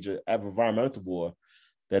fought a major environmental war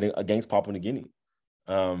against Papua New Guinea,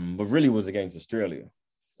 but really was against Australia,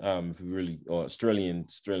 or Australian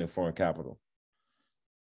foreign capital.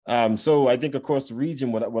 So I think across the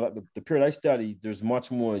region, the period I studied, there's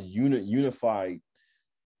much more unified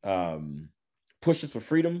pushes for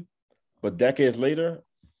freedom, but decades later,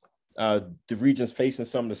 the region's facing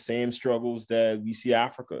some of the same struggles that we see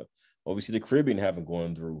Africa or we see the Caribbean having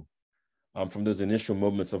gone through from those initial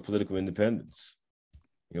moments of political independence.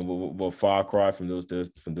 We're far cry from those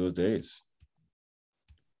days.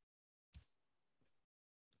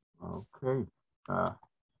 Okay.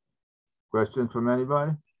 Questions from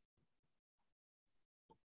anybody?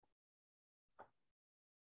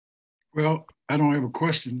 Well, I don't have a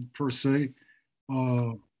question per se.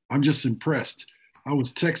 I'm just impressed. I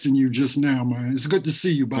was texting you just now, man. It's good to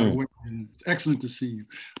see you, by the way. It's excellent to see you.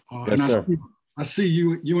 Yes, and sir. I see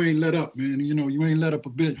you ain't let up, man. You ain't let up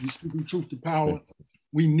a bit. You're speaking truth to power.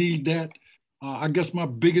 We need that. I guess my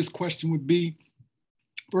biggest question would be,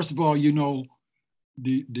 first of all, the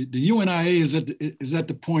UNIA is at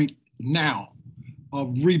the point now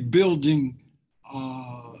of rebuilding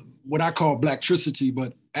what I call Blacktricity,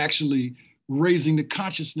 but actually raising the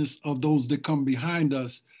consciousness of those that come behind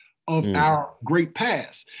us of our great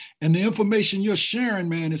past. And the information you're sharing,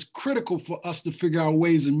 man, is critical for us to figure out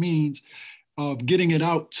ways and means of getting it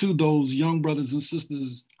out to those young brothers and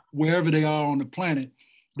sisters, wherever they are on the planet,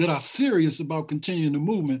 that are serious about continuing the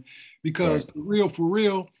movement. Because for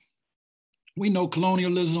real, we know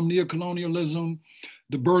colonialism, neocolonialism,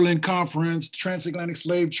 the Berlin Conference, transatlantic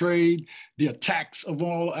slave trade, the attacks of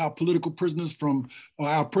all our political prisoners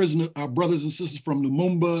our brothers and sisters from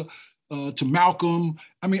Lumumba to Malcolm.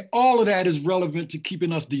 I mean, all of that is relevant to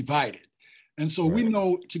keeping us divided. And so we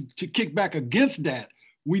know to kick back against that,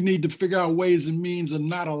 we need to figure out ways and means of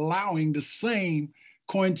not allowing the same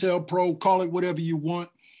COINTELPRO, call it whatever you want,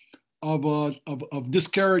 of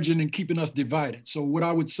discouraging and keeping us divided. So what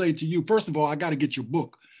I would say to you, first of all, I got to get your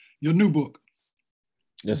new book.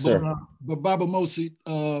 Yes, sir. But Baba Mosi,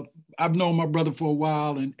 I've known my brother for a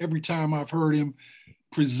while, and every time I've heard him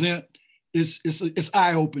present, it's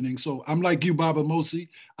eye-opening. So I'm like you, Baba Mosi.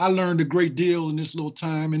 I learned a great deal in this little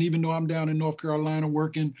time, and even though I'm down in North Carolina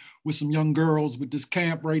working with some young girls with this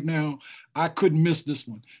camp right now, I couldn't miss this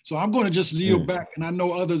one. So I'm going to just yield back, and I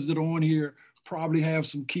know others that are on here probably have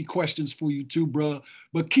some key questions for you too, bro.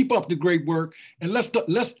 But keep up the great work, and let's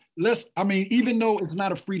even though it's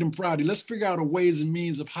not a Freedom Friday, let's figure out a ways and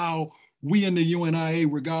means of how we in the UNIA,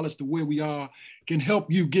 regardless to where we are, can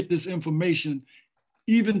help you get this information,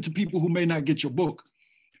 even to people who may not get your book.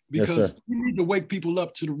 Because we need to wake people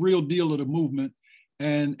up to the real deal of the movement.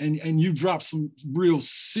 And you drop some real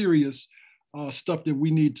serious stuff that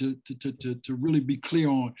we need to really be clear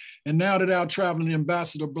on. And now that our traveling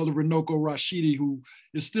ambassador, Brother Renoko Rashidi, who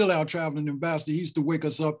is still our traveling ambassador, he used to wake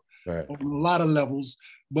us up on a lot of levels.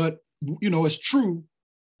 But it's true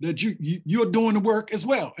that you're doing the work as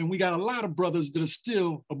well. And we got a lot of brothers that are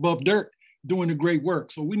still above dirt doing the great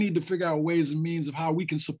work. So we need to figure out ways and means of how we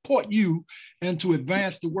can support you and to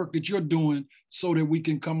advance the work that you're doing so that we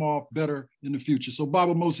can come off better in the future. So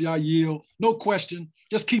Baba Mosi, I yield. No question.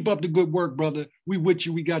 Just keep up the good work, brother. We with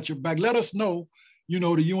you. We got your back. Let us know, the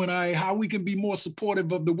UNIA, how we can be more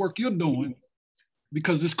supportive of the work you're doing,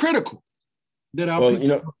 because it's critical that our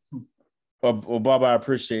people... Well, Baba, I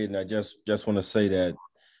appreciate it. And I just want to say that,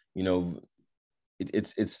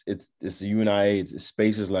 it's the UNIA, it's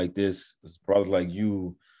spaces like this, it's brothers like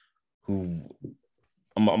you who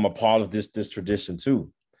I'm a part of this tradition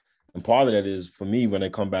too. And part of that is, for me, when I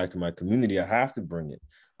come back to my community, I have to bring it.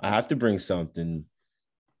 I have to bring something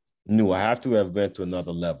new. I have to have been to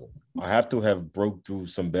another level. I have to have broke through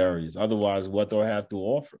some barriers. Otherwise, what do I have to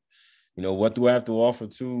offer? What do I have to offer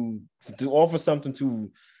to offer something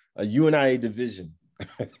to a UNIA division?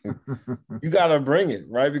 You gotta bring it,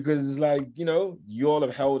 right? Because it's like, you all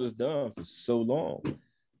have held us down for so long,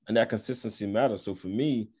 and that consistency matters. So for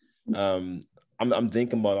me, I'm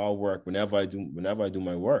thinking about our work whenever I do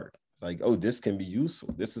my work. Like, oh, this can be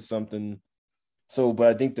useful. This is something. So, but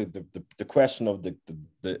I think the question of the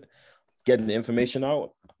getting the information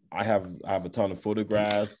out, I have a ton of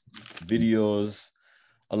photographs, videos,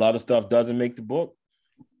 a lot of stuff doesn't make the book.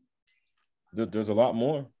 There's a lot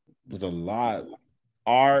more. There's a lot.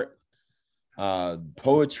 Art,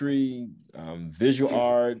 poetry, visual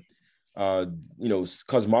art,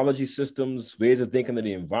 cosmology systems, ways of thinking of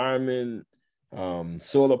the environment,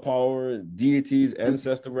 solar power, deities,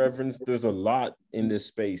 ancestor reverence. There's a lot in this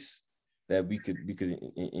space that we could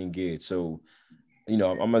engage. So,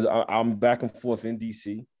 I'm back and forth in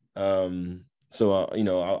DC. So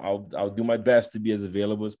I'll do my best to be as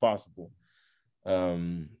available as possible.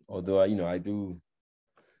 Although I do.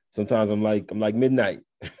 Sometimes I'm like midnight.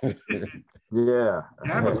 Yeah. I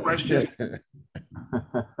have a question.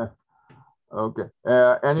 Okay.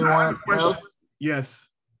 Anyone else? Yes.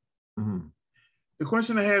 Mm-hmm. The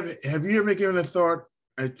question I have you ever given a thought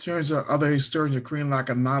in terms of other historians are creating like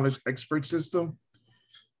a knowledge expert system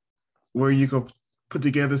where you could put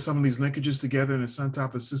together some of these linkages together in some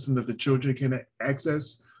type of system that the children can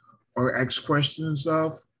access or ask questions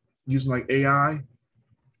of using like AI?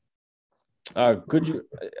 Could you,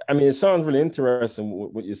 it sounds really interesting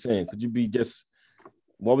what you're saying. Could you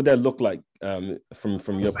what would that look like from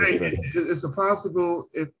your perspective? It's a possible,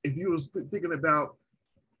 if you was thinking about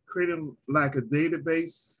creating like a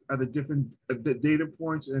database of the different data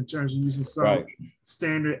points in terms of using some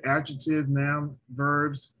standard adjectives, noun,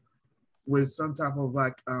 verbs with some type of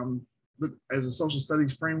as a social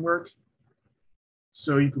studies framework.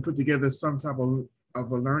 So you could put together some type of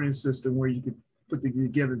a learning system where you could put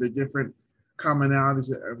together the different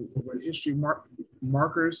commonalities of history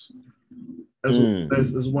markers,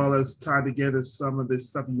 as well as tie together some of this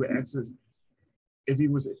stuff you would access if he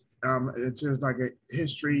was in terms of like a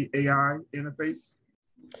history AI interface.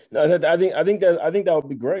 No, I think that would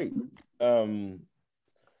be great. I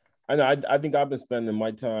think I've been spending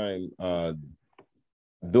my time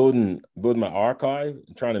building my archive,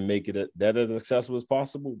 trying to make it that as accessible as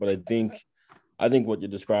possible. But I think what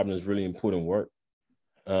you're describing is really important work.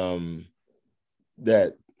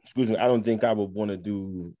 That, I don't think I would want to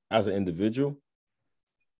do as an individual,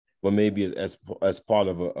 but maybe as part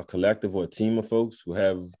of a collective or a team of folks who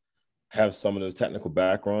have some of those technical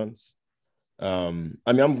backgrounds. I'm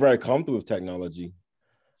very comfortable with technology,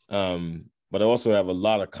 but I also have a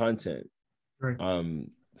lot of content. Right.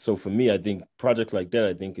 So for me, I think projects like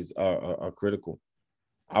that, are critical.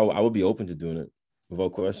 I would be open to doing it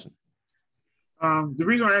without question. The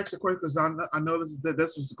reason I asked the question because I noticed that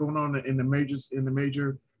that's what's going on in the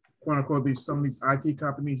major, quote unquote, some of these IT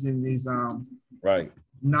companies and these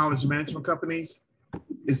knowledge management companies,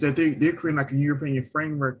 is that they're creating like a European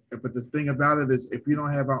framework. But the thing about it is, if we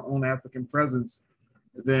don't have our own African presence,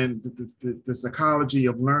 then the psychology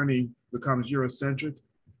of learning becomes Eurocentric,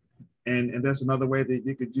 and that's another way that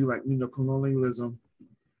they could do like colonialism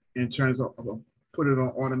in terms of put it on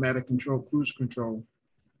automatic control, cruise control.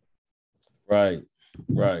 Right.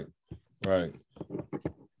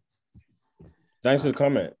 Thanks for the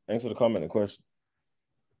comment and question.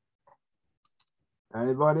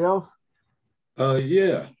 Anybody else?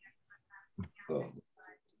 Yeah.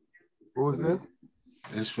 Who's this?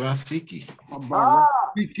 It's Rafiki.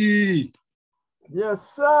 Rafiki.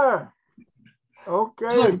 Yes, sir.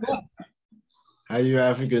 Okay. How you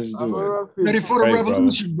Africans doing? Ready for the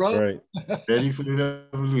revolution, bro. Right. Ready for the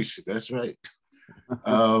revolution. That's right.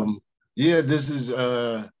 Yeah, this is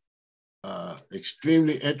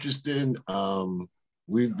extremely interesting.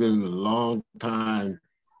 We've been a long time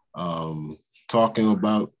talking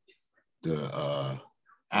about the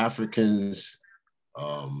Africans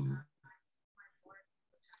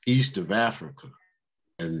east of Africa,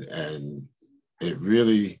 and it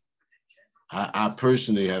really, I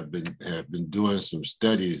personally have been doing some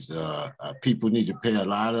studies. People need to pay a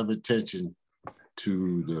lot of attention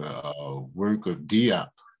to the work of Diop,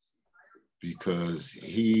 because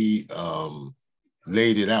he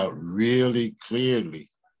laid it out really clearly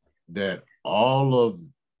that all of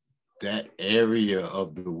that area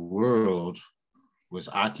of the world was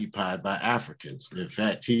occupied by Africans. In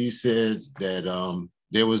fact, he says that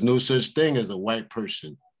there was no such thing as a white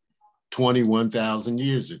person 21,000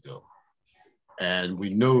 years ago. And we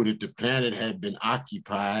know that the planet had been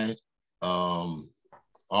occupied all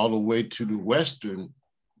the way to the western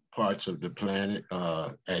parts of the planet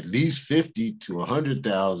at least 50 to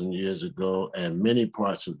 100,000 years ago, and many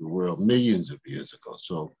parts of the world millions of years ago.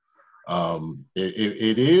 So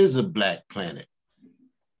it is a black planet.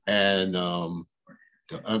 And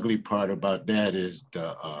the ugly part about that is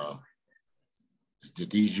that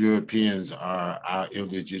these Europeans are our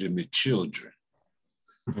illegitimate children.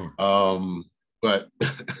 But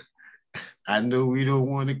I know we don't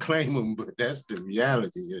want to claim them, but that's the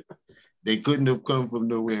reality. They couldn't have come from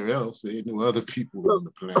nowhere else. There ain't no other people on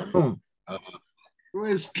the planet.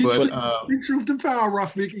 Speak truth to power,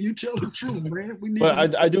 Rafiki. You tell the truth, man. We need.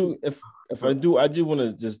 But I do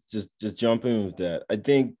want to just jump in with that. I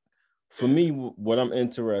think for me, what I'm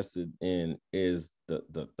interested in is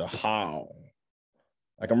the how.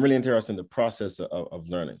 Like, I'm really interested in the process of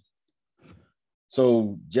learning.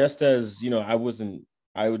 So just as, I wouldn't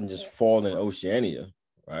just fall in Oceania,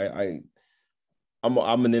 right?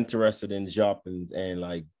 I'm interested in Jacques and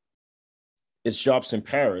like, it's Jacques in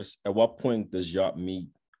Paris. At what point does Jacques meet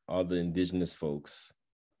other indigenous folks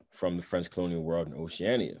from the French colonial world in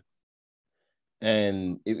Oceania?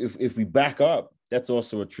 And if we back up, that's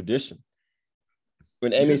also a tradition.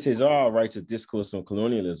 When Aimé Césaire writes a discourse on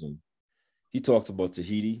colonialism, he talks about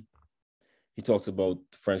Tahiti. He talks about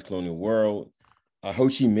the French colonial world. Ho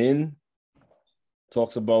Chi Minh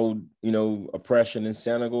talks about, oppression in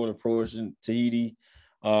Senegal, oppression Tahiti.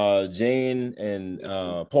 Jane and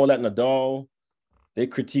Paulette Nadal, they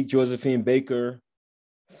critique Josephine Baker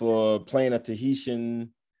for playing a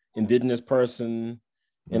Tahitian indigenous person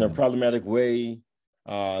in a problematic way.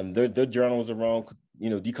 Their journals around,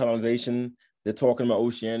 decolonization, they're talking about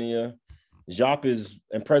Oceania. Jacques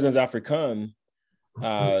and Presidents African,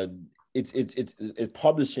 it's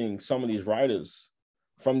publishing some of these writers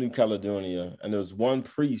from New Caledonia. And there was one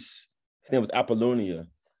priest, his name was Apollonia,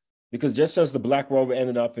 because just as the Black world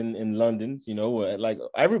ended up in London, like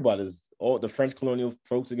all the French colonial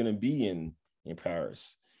folks are going to be in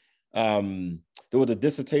Paris. There was a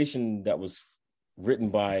dissertation that was written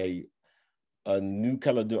by a New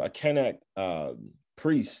Caledonia, a Kanak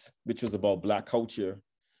priest, which was about Black culture,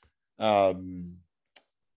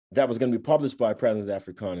 that was going to be published by Presidents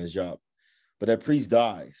African and Jacques, but that priest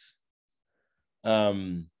dies.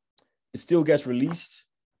 It still gets released,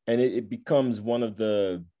 and it becomes one of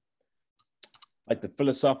the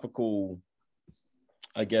philosophical,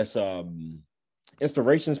 I guess,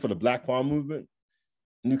 inspirations for the Black Power movement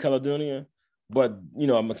in New Caledonia. But,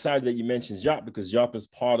 I'm excited that you mentioned Jacques, because Jacques is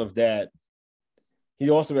part of that. He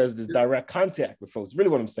also has this direct contact with folks. Really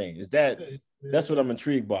what I'm saying is that's what I'm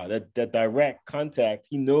intrigued by, that direct contact.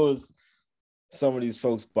 He knows some of these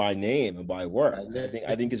folks by name and by work.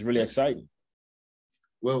 I think it's really exciting.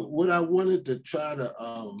 Well, what I wanted to try to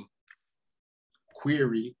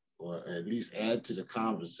query, or at least add to the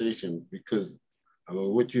conversation, because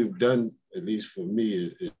what you've done, at least for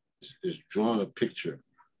me, is drawn a picture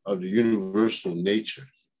of the universal nature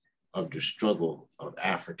of the struggle of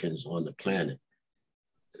Africans on the planet,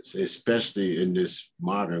 especially in this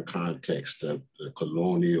modern context of the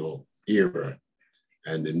colonial era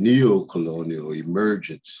and the neo-colonial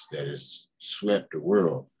emergence that has swept the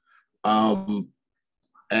world.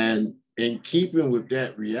 And in keeping with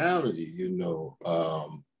that reality,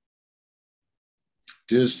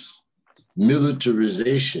 this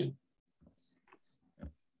militarization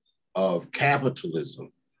of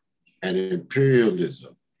capitalism and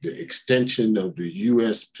imperialism, the extension of the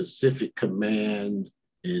US Pacific Command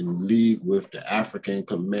in league with the African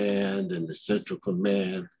Command and the Central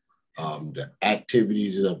Command, the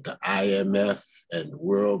activities of the IMF and the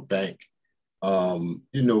World Bank. You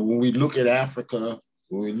know, when we look at Africa,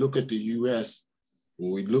 when we look at the US,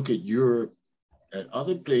 when we look at Europe and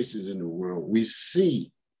other places in the world, we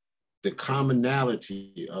see the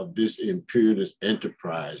commonality of this imperialist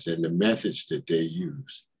enterprise and the methods that they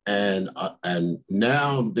use. And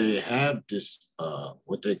now they have this,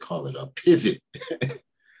 what they call it, a pivot,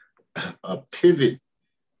 a pivot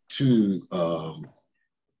to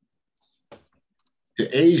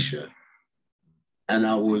Asia. And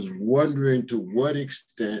I was wondering to what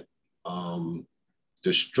extent the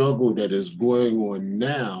struggle that is going on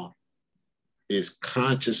now is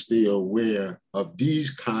consciously aware of these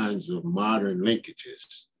kinds of modern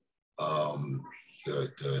linkages.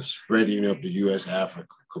 The spreading of the US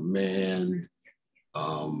Africa Command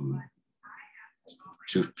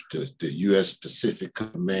to the US Pacific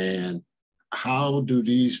Command. How do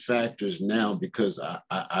these factors now, because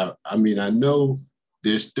I mean, I know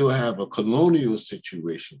they still have a colonial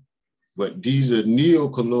situation, but these are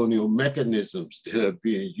neo-colonial mechanisms that are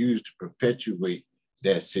being used to perpetuate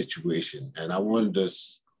that situation. And I wanted to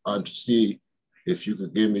see if you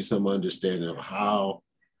could give me some understanding of how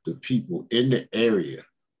the people in the area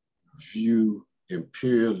view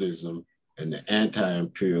imperialism and the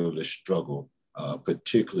anti-imperialist struggle,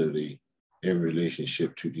 particularly in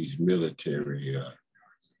relationship to these military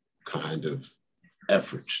kind of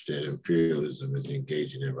efforts that imperialism is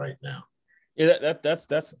engaging in right now. Yeah,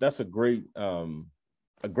 that's a great, a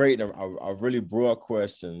really broad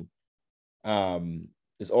question.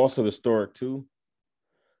 It's also historic too.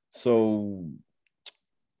 So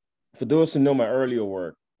for those who know my earlier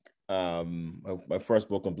work, my first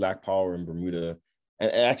book on Black Power in Bermuda,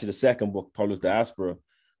 and actually the second book, Paulus Diaspora,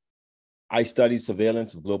 I studied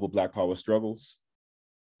surveillance of global Black Power struggles.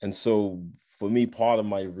 And so for me, part of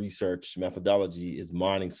my research methodology is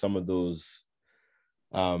mining some of those,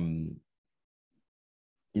 you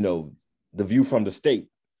know, the view from the state.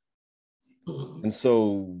 And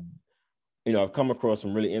so, you know, I've come across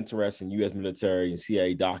some really interesting US military and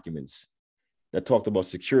CIA documents that talked about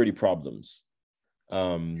security problems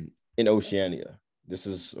in Oceania. This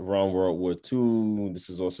is around World War II. This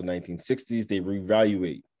is also 1960s. They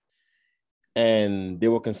reevaluate. And they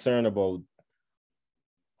were concerned about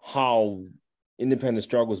how independent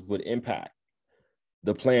struggles would impact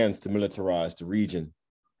the plans to militarize the region.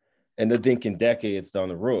 And they're thinking decades down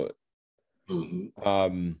the road.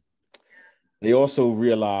 They also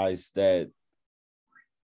realized that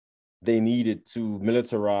they needed to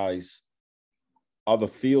militarize other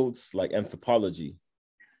fields like anthropology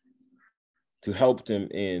to help them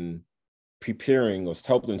in preparing or to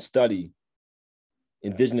help them study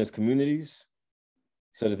indigenous communities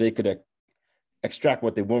so that they could extract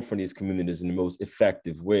what they want from these communities in the most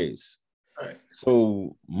effective ways. Right.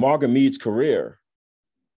 So Margaret Mead's career,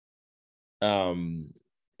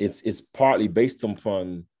 it's partly based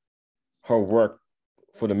upon her work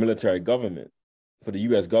for the military government, for the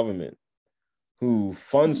US government, who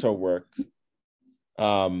funds her work.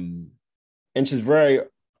 And she's very,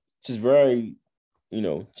 you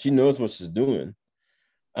know, she knows what she's doing.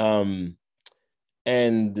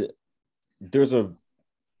 And there's a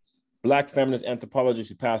Black feminist anthropologist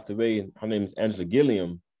who passed away, and her name is Angela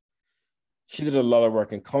Gilliam. She did a lot of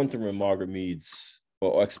work encountering Margaret Mead's,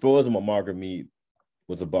 or exposing what Margaret Mead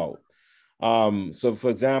was about. So for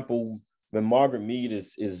example, when Margaret Mead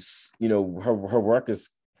is you know, her work is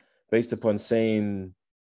based upon saying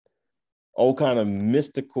all kind of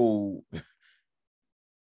mystical,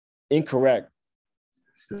 incorrect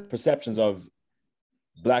perceptions of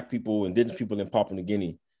Black people, indigenous people in Papua New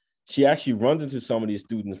Guinea. She actually runs into some of these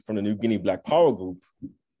students from the New Guinea Black Power Group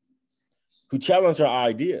who challenge her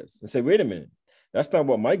ideas and say, wait a minute, that's not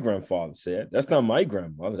what my grandfather said. That's not my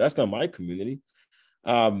grandmother. That's not my community.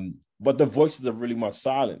 But the voices are really much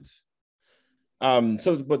silenced.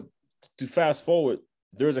 But to fast forward,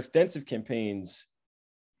 there's extensive campaigns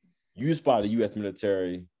used by the US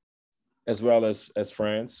military, as well as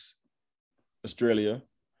France, Australia,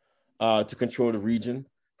 to control the region.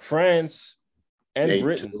 France and NATO.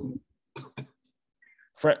 Britain.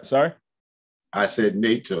 Sorry? I said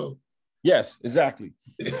NATO. Yes, exactly.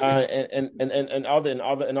 And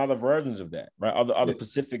other versions of that, right? Other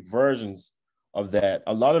Pacific versions of that.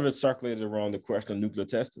 A lot of it circulated around the question of nuclear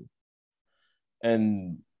testing.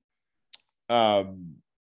 And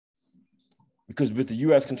because with the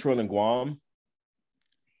US controlling Guam,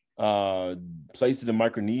 placed it in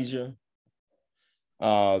Micronesia,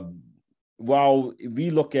 while we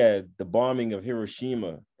look at the bombing of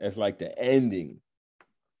Hiroshima as like the ending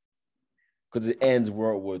because it ends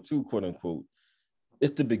World War II, quote unquote.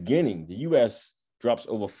 It's the beginning. The U.S. drops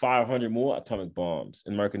over 500 more atomic bombs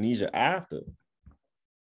in Micronesia after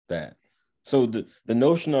that. So the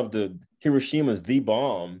notion of the Hiroshima is the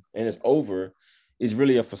bomb and it's over is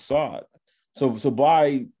really a facade. So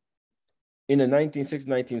by in the 1960s,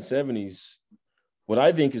 1970s, what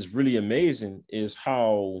I think is really amazing is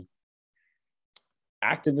how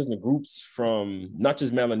activists and groups from not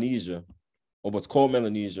just Melanesia, or what's called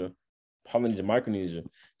Melanesia, Polynesia, Micronesia,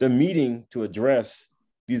 they're meeting to address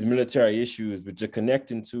these military issues, which are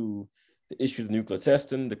connecting to the issues of nuclear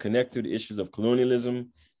testing, the connect to the issues of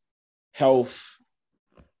colonialism, health.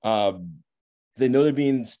 They know they're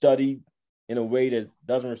being studied in a way that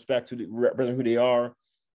doesn't represent who they are.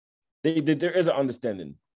 There is an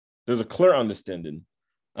understanding. There's a clear understanding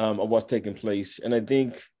of what's taking place. And I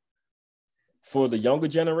think for the younger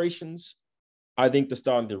generations, I think they're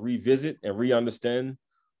starting to revisit and re-understand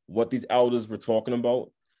what these elders were talking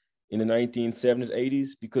about in the 1970s,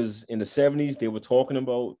 80s, because in the 70s, they were talking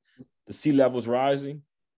about the sea levels rising.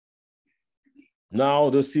 Now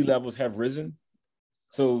those sea levels have risen.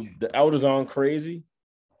 So the elders aren't crazy,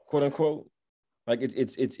 quote unquote. Like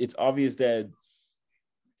it's obvious that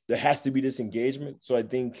there has to be this engagement. So I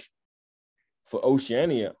think for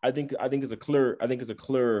Oceania, I think it's a clear,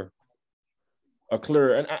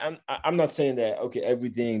 and I'm not saying that, okay,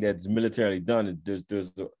 everything that's militarily done,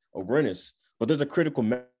 there's a awareness, but there's a critical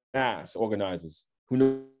mass organizers who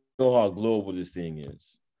know how global this thing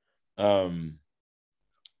is. But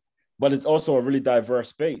it's also a really diverse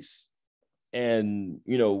space. And,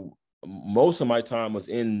 you know, most of my time was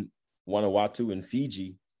in Vanuatu and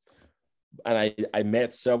Fiji. And I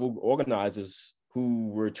met several organizers who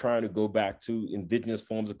were trying to go back to indigenous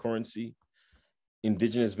forms of currency,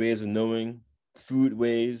 indigenous ways of knowing, food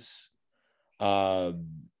ways. They were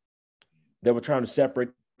trying to separate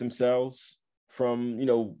themselves from, you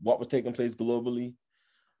know, what was taking place globally.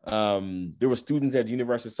 There were students at the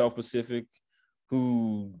University of South Pacific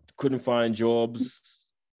who couldn't find jobs,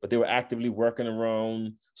 but they were actively working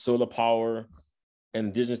around solar power and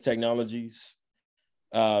indigenous technologies.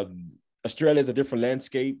 Australia is a different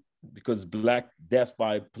landscape because Black deaths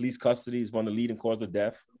by police custody is one of the leading causes of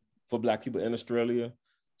death for Black people in Australia.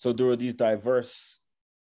 So there are these diverse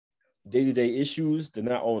day-to-day issues. They're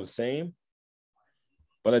not all the same.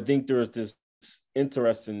 But I think there is this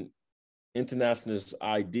interesting internationalist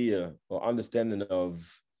idea or understanding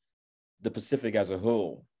of the Pacific as a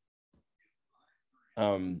whole.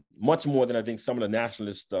 Much more than I think some of the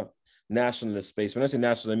nationalist space. When I say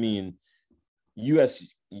nationalist, I mean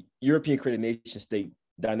European created nation state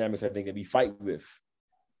dynamics, I think, that we fight with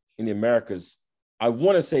in the Americas. I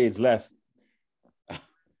want to say it's less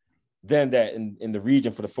than that in the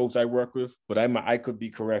region for the folks I work with, but I could be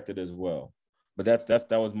corrected as well. But that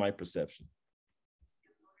was my perception.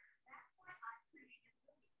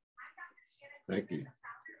 Thank you.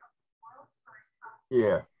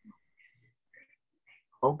 Yeah.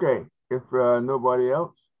 Okay. If nobody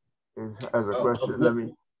else has a question, let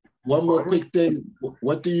me. One more quick thing.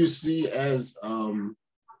 What do you see as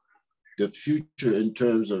the future in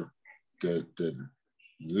terms of the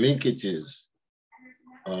linkages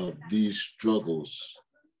of these struggles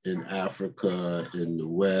in Africa, in the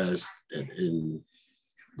West, and in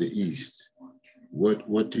the East?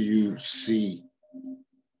 What do you see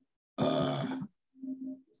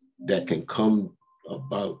that can come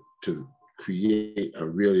about to create a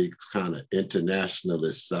really kind of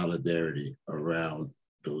internationalist solidarity around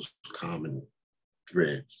those common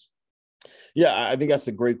threads? Yeah, I think that's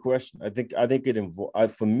a great question. I think it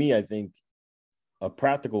involves, for me, I think a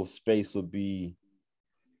practical space would be,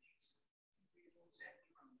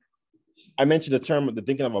 I mentioned the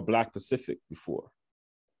thinking of a Black Pacific before.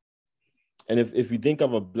 And if you think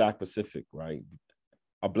of a Black Pacific, right,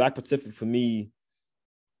 a Black Pacific for me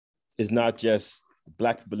is not just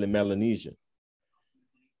Black people in Melanesia.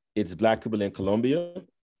 It's Black people in Colombia.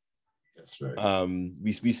 That's right.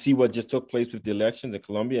 We see what just took place with the elections in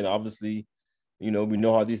Colombia, and obviously, you know, we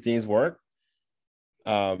know how these things work.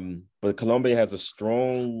 But Colombia has a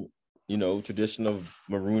strong, you know, tradition of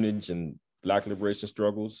maroonage and Black liberation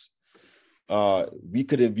struggles. We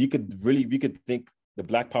could think the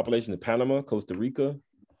Black population in Panama, Costa Rica,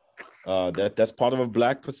 that's part of a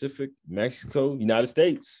Black Pacific. Mexico, United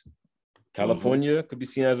States, California could be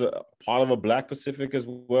seen as a part of a Black Pacific as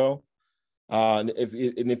well. And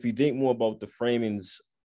if you think more about the framings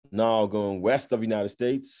now going west of the United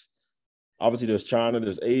States, obviously there's China,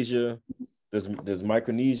 there's Asia, there's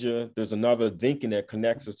Micronesia, there's another thinking that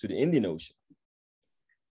connects us to the Indian Ocean.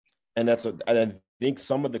 And I think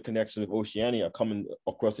some of the connections with Oceania are coming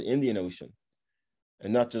across the Indian Ocean.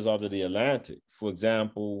 and not just out of the Atlantic. For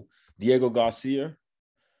example, Diego Garcia,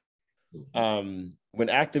 when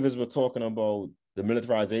activists were talking about the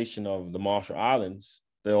militarization of the Marshall Islands,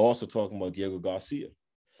 they're also talking about Diego Garcia.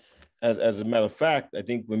 As a matter of fact, I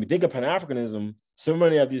think when we think of Pan-Africanism, so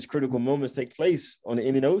many of these critical moments take place on the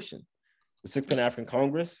Indian Ocean. The Sixth Pan-African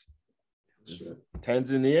Congress,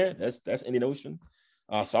 Tanzania, that's Indian Ocean.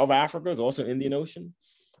 South Africa is also Indian Ocean.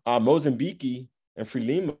 Mozambique and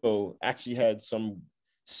Frelimo actually had some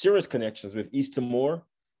serious connections with East Timor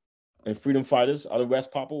and freedom fighters out of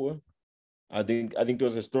West Papua. I think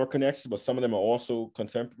those are historic connections, but some of them are also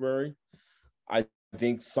contemporary. I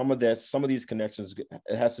think some of these connections,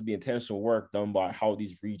 it has to be intentional work done by how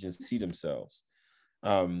these regions see themselves.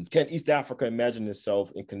 Can East Africa imagine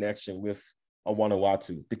itself in connection with a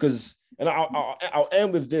Vanuatu? Because, and I'll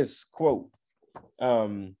end with this quote,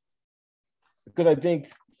 because I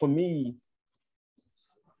think for me,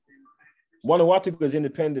 Vanuatu was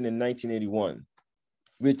independent in 1981,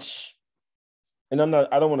 which, and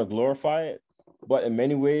I don't want to glorify it, but in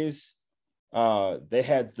many ways, they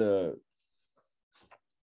had the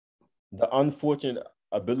unfortunate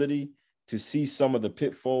ability to see some of the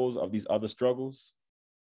pitfalls of these other struggles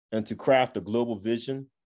and to craft a global vision.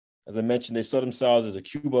 As I mentioned, they saw themselves as the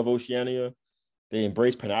Cuba of Oceania. They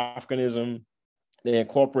embraced Pan-Africanism. They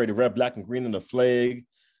incorporated red, black, and green in the flag.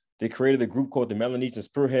 They created a group called the Melanesian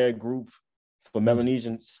Spearhead Group for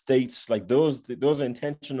Melanesian states. Like those are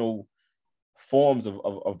intentional forms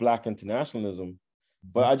of Black internationalism.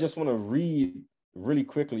 But I just want to read really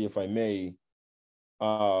quickly, if I may,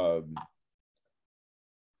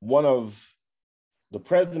 one of the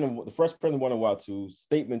first president of Vanuatu's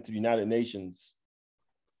statement to the United Nations.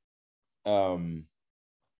 And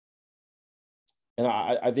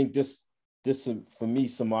I think this for me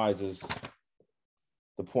summarizes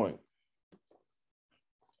the point.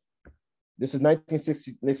 This is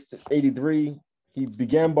 1983. He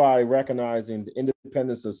began by recognizing the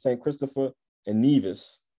independence of St. Christopher and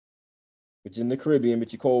Nevis, which is in the Caribbean,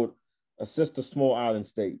 which he called a sister small island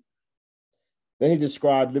state. Then he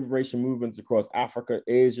described liberation movements across Africa,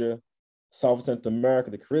 Asia, South Central America,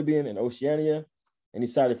 the Caribbean, and Oceania, and he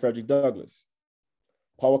cited Frederick Douglass.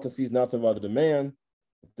 Power concedes nothing other than man.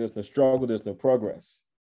 If there's no struggle, there's no progress.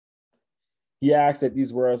 He asked that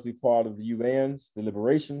these words be part of the UN's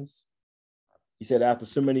deliberations. He said, after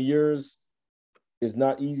so many years, it's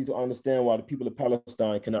not easy to understand why the people of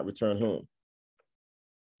Palestine cannot return home.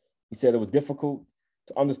 He said it was difficult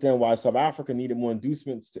to understand why South Africa needed more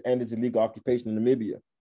inducements to end its illegal occupation in Namibia.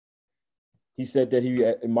 He said that he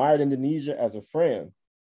admired Indonesia as a friend,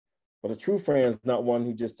 but a true friend is not one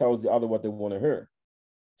who just tells the other what they want to hear.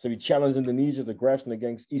 So he challenged Indonesia's aggression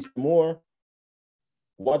against East Timor.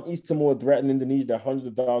 What East Timor threatened Indonesia that hundreds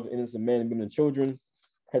of thousands of innocent men, women, and children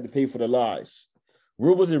had to pay for their lives.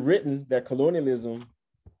 Where was it written that colonialism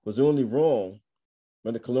was only wrong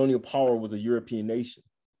when the colonial power was a European nation?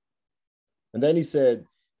 And then he said,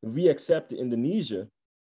 if we accepted Indonesia,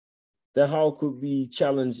 then how could we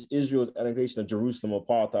challenge Israel's annexation of Jerusalem or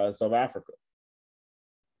apartheid in South Africa?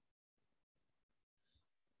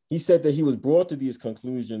 He said that he was brought to these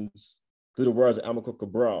conclusions through the words of Amilcar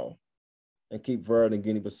Cabral and Cape Verde and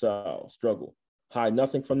Guinea-Bissau struggle. Hide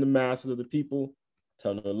nothing from the masses of the people,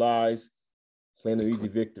 tell no lies, claim no easy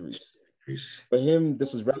victories. For him,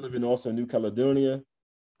 this was relevant also in New Caledonia,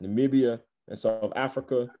 Namibia, and South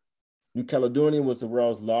Africa. New Caledonia was the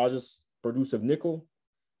world's largest producer of nickel,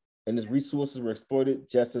 and its resources were exploited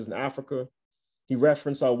just as in Africa. He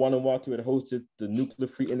referenced how Vanuatu had hosted the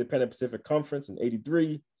Nuclear-Free Independent Pacific Conference in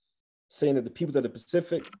 '83, saying that the people of the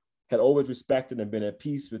Pacific had always respected and been at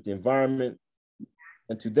peace with the environment,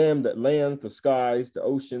 and to them that land, the skies, the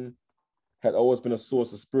ocean had always been a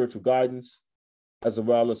source of spiritual guidance, as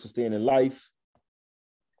well as sustaining life.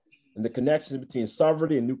 And the connections between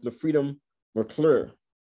sovereignty and nuclear freedom were clear.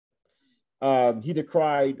 He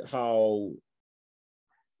decried how,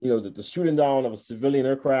 the shooting down of a civilian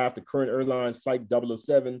aircraft, the current airlines Flight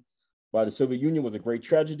 007 by the Soviet Union was a great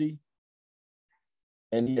tragedy.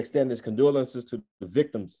 And he extended his condolences to the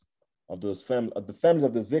victims of those families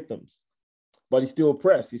of those victims. But he's still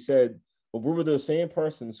oppressed. He said, well, we were those same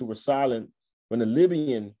persons who were silent when the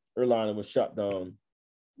Libyan airline was shot down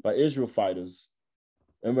by Israel fighters,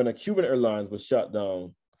 and when the Cuban airlines was shot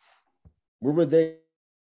down, where were they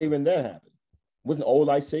when that happened? Wasn't all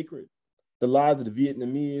life sacred? The lives of the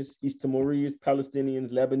Vietnamese, East Timorese,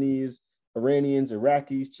 Palestinians, Lebanese, Iranians,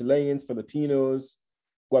 Iraqis, Chileans, Filipinos,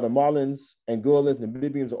 Guatemalans, Angolans,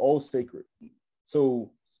 Namibians are all sacred.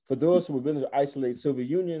 So for those who were willing to isolate Soviet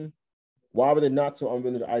Union, why were they not so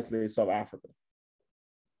unwilling to isolate South Africa?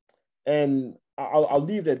 And I'll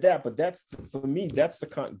leave it at that. But that's, for me, that's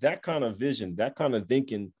that kind of vision, that kind of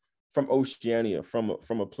thinking from Oceania, from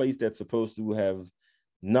a place that's supposed to have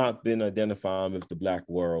not been identified with the Black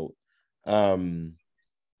world.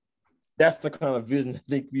 That's the kind of vision I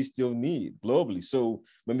think we still need globally. So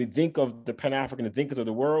when we think of the Pan-African thinkers of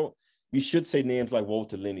the world, we should say names like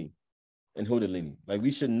Walter Linney and Huda Linney. Like,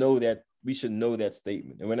 we should know that. We should know that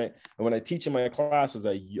statement. And when I teach in my classes,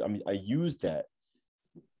 I use that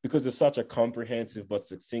because it's such a comprehensive but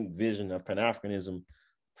succinct vision of Pan-Africanism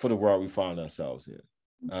for the world we find ourselves in.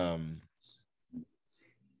 And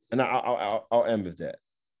I'll end with that.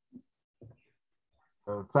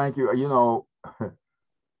 Thank you. You know,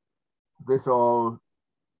 this all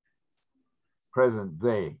present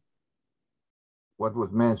day, what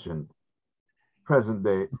was mentioned, present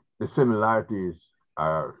day, the similarities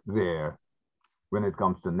are there when it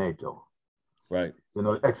comes to NATO. Right. You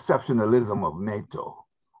know, exceptionalism of NATO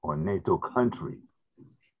or NATO countries.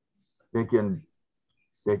 They can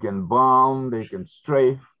bomb, they can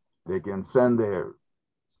strafe, they can send their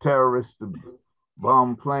terrorists to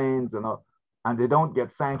bomb planes and all, and they don't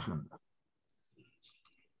get sanctioned.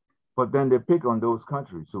 But then they pick on those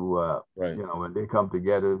countries who, right. You know, when they come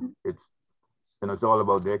together, it's, you know, it's all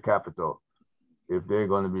about their capital. If they're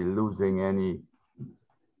going to be losing any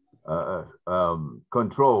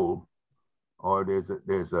control, or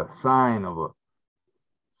there's a sign of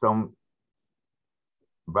some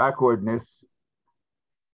backwardness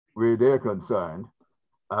where they're concerned,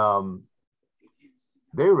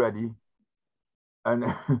 they're ready, and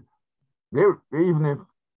they even if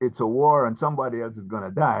it's a war and somebody else is going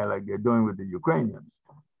to die, like they're doing with the Ukrainians.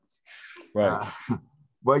 Right.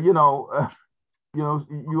 But you know,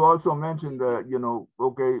 you also mentioned, you know,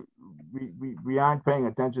 okay, we aren't paying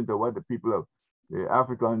attention to what the people of the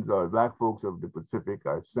Africans or Black folks of the Pacific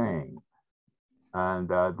are saying, and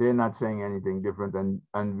they're not saying anything different.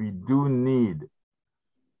 And we do need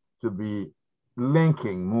to be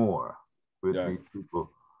linking more with these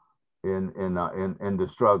people in the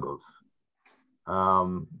struggles.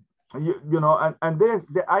 You know, and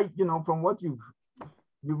I, you know, from what you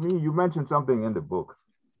mentioned something in the book,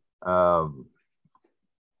 some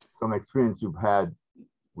experience you've had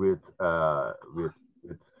with I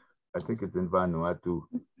think it's in Vanuatu,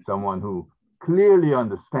 someone who clearly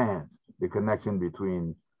understands the connection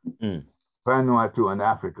between Vanuatu and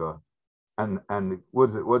Africa, and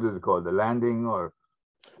what is it called, the landing or?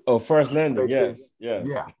 Oh, first landing, yes.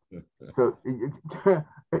 Yeah. So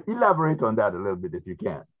elaborate on that a little bit if you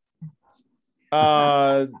can.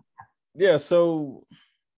 Yeah, so,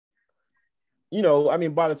 you know, I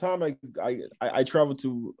mean, by the time I traveled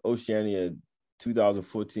to Oceania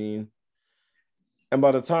 2014, and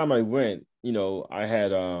by the time I went, you know, I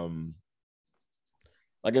had,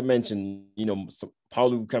 like I mentioned, you know,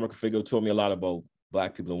 Paulo Cameron-Figo told me a lot about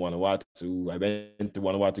Black people in Vanuatu. I went to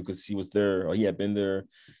Vanuatu because he was there, or he had been there.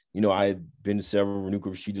 You know, I had been to several Renuka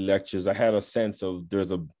Rashidi lectures. I had a sense of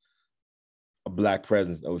there's a Black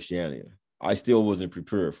presence in Oceania. I still wasn't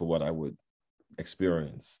prepared for what I would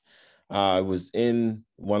experience. I was in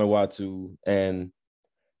Vanuatu, and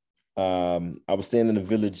I was staying in a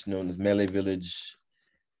village known as Malay Village.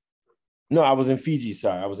 No, I was in Fiji,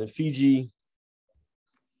 sorry. I was in Fiji,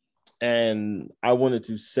 and I wanted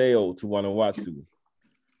to sail to Vanuatu.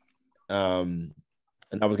 And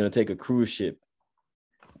I was going to take a cruise ship,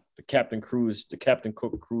 the Captain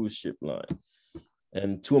Cook cruise ship line.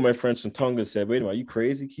 And two of my friends from Tonga said, "Wait a minute, are you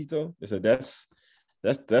crazy, Quito?" They said, "That's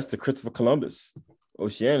the Christopher Columbus,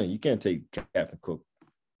 Oceania. You can't take Captain Cook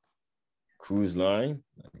cruise line.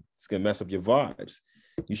 It's gonna mess up your vibes.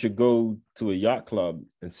 You should go to a yacht club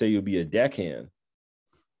and say you'll be a deckhand,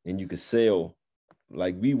 and you could sail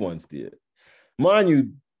like we once did." Mind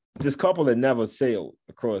you, this couple had never sailed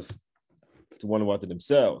across to Vanuatu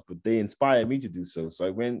themselves, but they inspired me to do so. So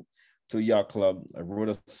I went to a yacht club. I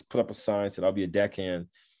put up a sign, said I'll be a deckhand.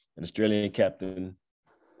 An Australian captain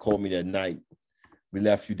called me that night. We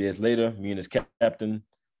left a few days later, me and his captain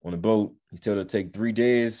on a boat. He told it to take 3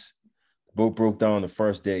 days. The boat broke down the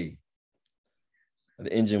first day.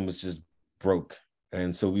 The engine was just broke.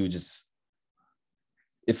 And so we were just,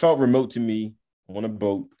 it felt remote to me on a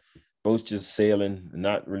boat. Boats just sailing and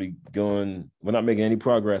not really going, we're not making any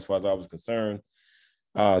progress as far as I was concerned.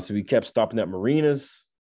 So we kept stopping at marinas,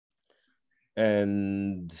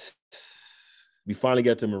 and we finally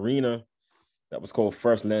got to a marina that was called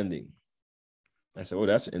First Landing. I said, "Oh,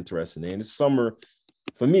 that's an interesting name." It's summer.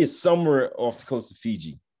 For me, it's somewhere off the coast of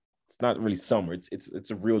Fiji. It's not really summer.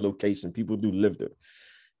 It's a real location. People do live there.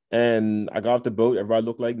 And I got off the boat. Everybody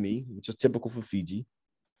looked like me, which is typical for Fiji.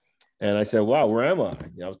 And I said, "Wow, where am I?"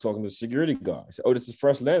 I was talking to the security guard. I said, "Oh, this is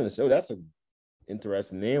First Landing." I said, "Oh,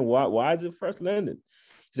 interested in. Why is it first landed?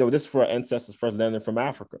 He said, well, this is for our ancestors first landed from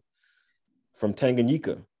Africa, from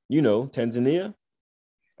Tanganyika, Tanzania.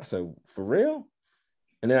 I said, for real?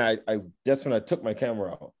 And then I that's when I took my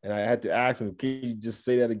camera out and I had to ask him, can you just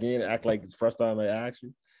say that again? Act like it's the first time I asked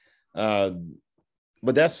you.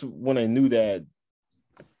 But that's when I knew that,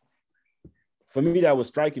 for me, that was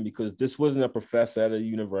striking, because this wasn't a professor at a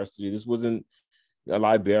university. This wasn't a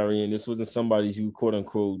librarian. This wasn't somebody who quote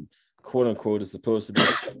unquote is supposed to be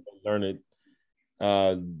learned.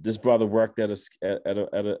 This brother worked at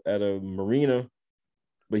a marina,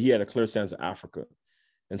 but he had a clear sense of Africa.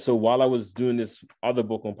 And so while I was doing this other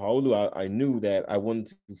book on Paolo, I knew that I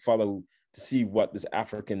wanted to follow to see what this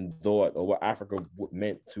African thought or what Africa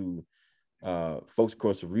meant to folks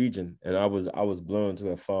across the region. And I was blown to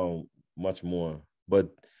have found much more. But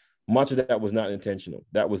much of that was not intentional.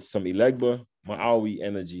 That was some Elegba, Ma'awi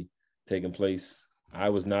energy taking place. I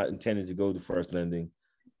was not intending to go to first landing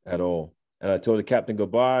at all. And I told the captain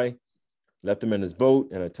goodbye, left him in his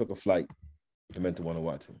boat, and I took a flight to Menta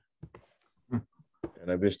Vanuatu.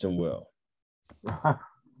 And I wished him well.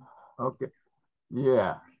 Okay.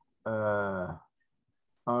 Yeah. All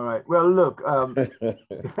right. Well, look,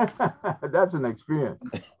 that's an experience.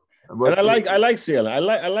 But and I like sailing. I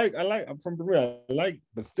like. I'm from Peru.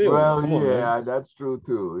 But still. Well, come on, yeah, man. That's true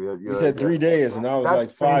too. You said 3 days, and I was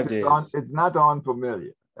like 5 days. It's not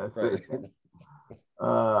unfamiliar. That's right.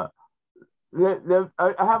 I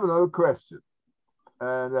have another question,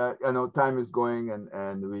 and I know time is going,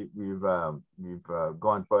 and we've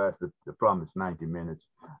gone past the promised 90 minutes.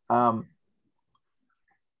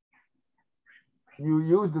 You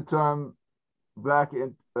use the term black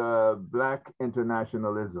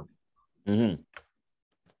internationalism, mm-hmm.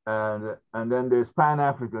 and then there's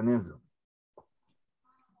Pan-Africanism,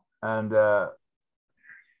 and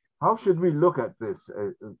how should we look at this?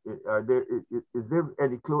 Is there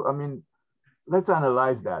any clue? I mean, let's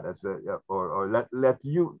analyze that or let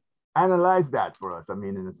you analyze that for us. I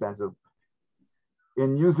mean, in the sense of,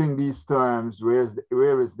 in using these terms, where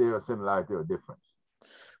is there a similarity or difference?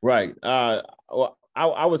 Right. Well,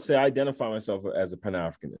 I would say I identify myself as a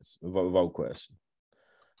Pan-Africanist, without question.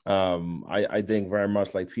 I think very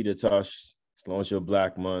much like Peter Tosh, as long as you're a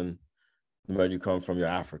Black man, no matter you come from, you're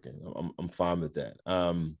African. I'm fine with that.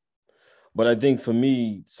 But I think for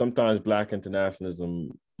me, sometimes Black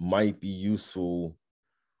internationalism might be useful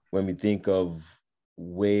when we think of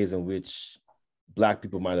ways in which Black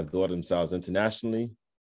people might have thought themselves internationally.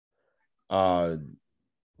 But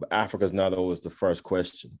Africa is not always the first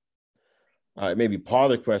question. It may be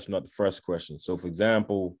part of the question, not the first question. So, for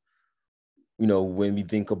example, when we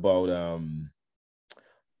think about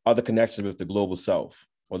other connections with the global South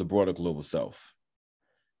or the broader global South,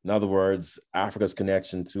 in other words, Africa's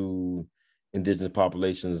connection to indigenous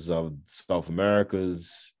populations of South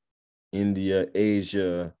Americas, India,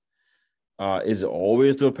 Asia, is it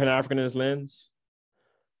always through a Pan-Africanist lens?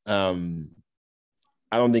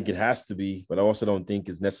 I don't think it has to be, but I also don't think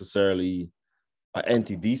it's necessarily an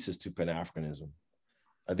antithesis to Pan-Africanism.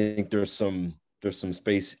 I think there's some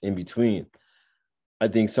space in between. I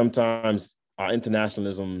think sometimes our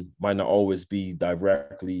internationalism might not always be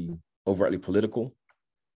overtly political,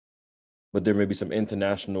 but there may be some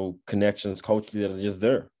international connections culturally that are just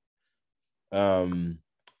there.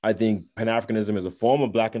 I think Pan-Africanism is a form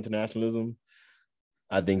of Black internationalism.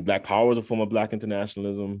 I think Black power is a form of Black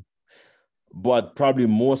internationalism. But probably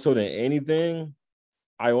more so than anything,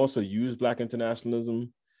 I also use Black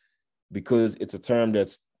internationalism because it's a term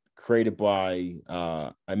that's created by,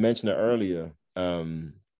 I mentioned it earlier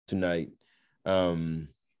tonight, Jane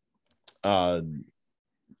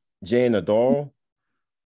Nadal,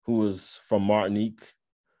 who was from Martinique.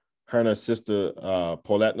 Her and her sister,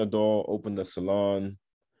 Paulette Nadal, opened a salon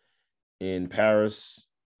in Paris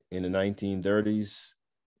in the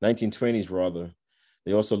 1920s rather.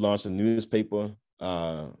 They also launched a newspaper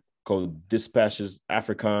called Dispatches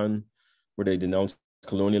Africaines, where they denounced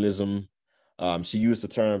colonialism. She used the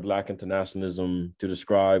term Black internationalism to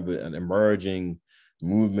describe an emerging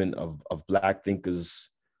movement of Black thinkers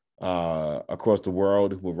across the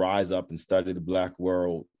world who will rise up and study the Black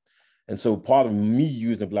world. And so part of me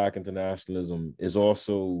using Black internationalism is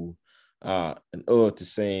also an ode to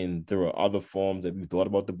saying there are other forms that we've thought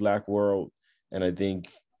about the Black world. And I think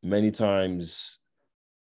many times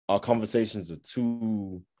our conversations are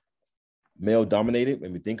too male dominated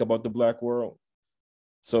when we think about the Black world.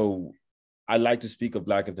 So I like to speak of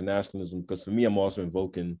Black internationalism because for me, I'm also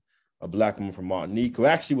invoking a Black woman from Martinique who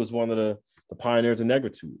actually was one of the pioneers of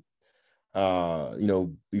negritude.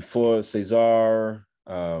 Before César,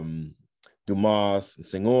 Dumas, and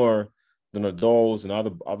Senghor, the Nadols and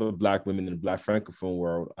other Black women in the Black Francophone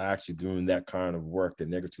world are actually doing that kind of work that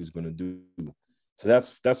Negritude is going to do. So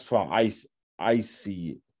that's how I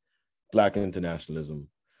see Black internationalism.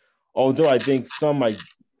 Although I think some might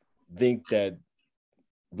think that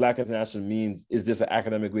Black internationalism means, is this an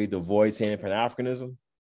academic way to avoid saying Pan-Africanism?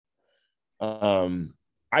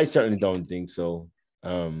 I certainly don't think so.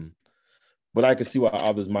 But I can see why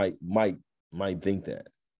others might think that.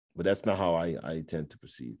 But that's not how I tend to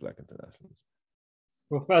perceive Black internationalism.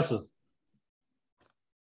 Professor.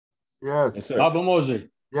 Yes. Yes, sir. Baba Mosey.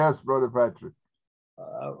 Yes, Brother Patrick.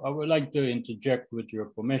 I would like to interject with your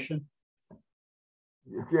permission.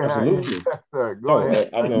 Yeah, Absolutely. yes, sir. Go ahead.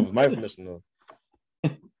 I don't know if it's my permission though.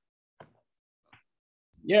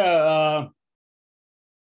 Yeah,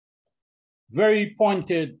 very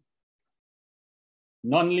pointed,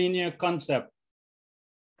 nonlinear concept.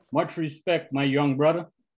 Much respect, my young brother.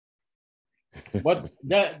 But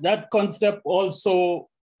that concept also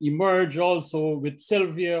emerged also with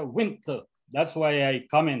Sylvia Winter. That's why I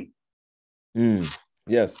come in.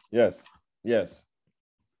 Yes.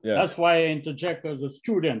 That's why I interject as a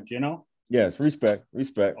student, you know? Yes, respect.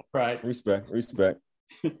 Right. Respect.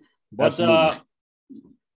 But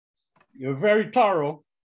you're very thorough.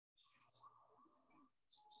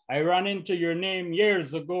 I ran into your name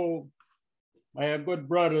years ago by a good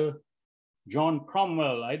brother, John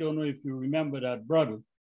Cromwell. I don't know if you remember that brother.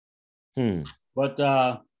 But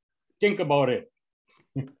think about it.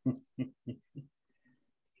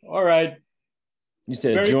 All right. You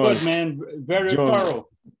said very John, good, man. Very thorough.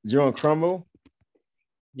 John Cromwell?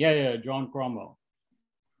 Yeah, John Cromwell.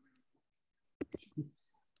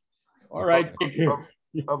 All right.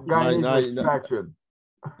 Of Ghanaian extraction.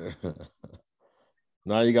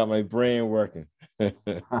 Now you got my brain working.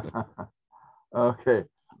 Okay.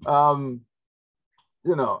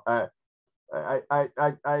 You know, I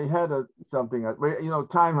had something. You know,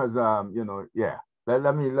 time has you know, yeah.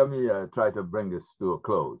 Let me try to bring this to a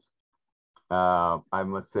close. I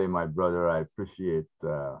must say, my brother, I appreciate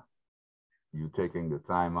you taking the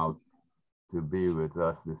time out to be with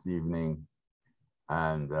us this evening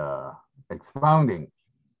and expounding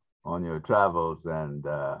on your travels and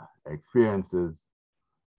experiences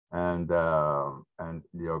and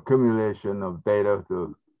your accumulation of data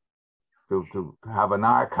to have an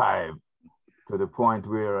archive to the point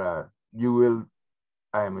where you will,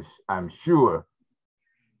 I'm sure,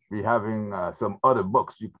 be having some other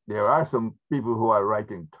books. There are some people who are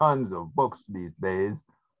writing tons of books these days,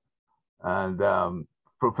 and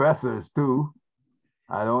professors too.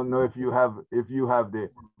 I don't know if you have the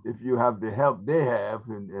help they have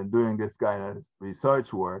in doing this kind of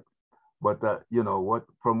research work, but you know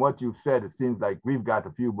from what you've said, it seems like we've got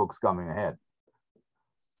a few books coming ahead.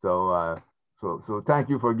 So so thank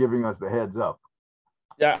you for giving us the heads up.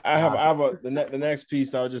 Yeah, I have the next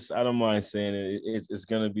piece. I don't mind saying it. It's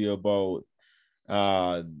going to be about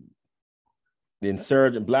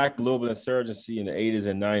the Black global insurgency in the 80s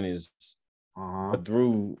and 90s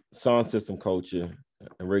through sound system culture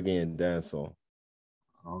and reggae and dancehall.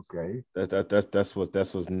 Okay. That's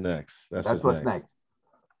what's next. That's what's next.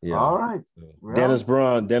 Yeah. All right. Well, Dennis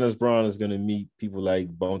Brown is going to meet people like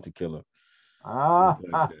Bounty Killer. Okay,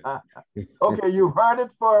 you've heard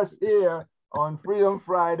it first here on Freedom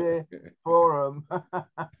Friday Forum.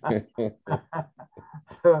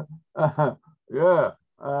 Yeah.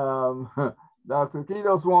 Dr.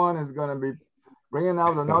 Quito Swan is going to be bringing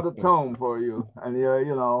out another tome for you, and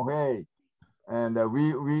you know, hey, and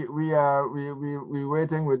we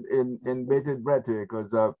waiting with in bated breath here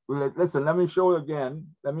because listen, let me show again.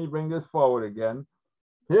 Let me bring this forward again.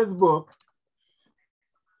 His book,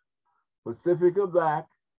 Pacifica Black.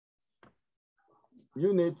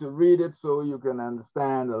 You need to read it so you can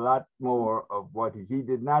understand a lot more of what he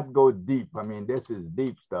did not go deep. I mean, this is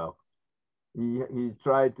deep stuff. He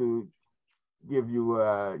tried to give you,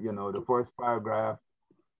 you know, the first paragraph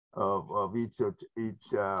of each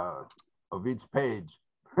page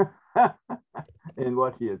in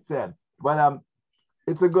what he has said. But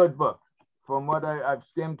it's a good book. From what I've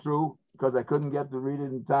skimmed through, because I couldn't get to read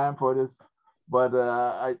it in time for this. But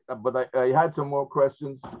I had some more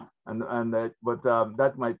questions, but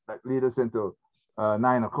that might lead us into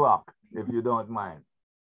 9 o'clock, if you don't mind.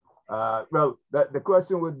 Well, the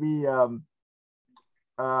question would be,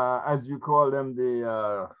 as you call them,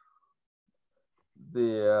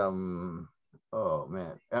 oh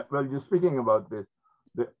man, well, you're speaking about this,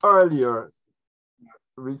 the earlier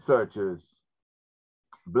researchers,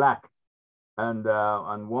 Black, and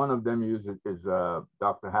one of them is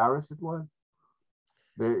Dr. Harris, it was?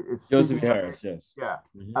 It's Joseph Harris, yes. Yeah.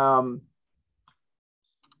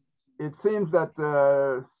 it seems that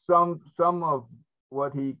some of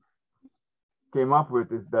what he came up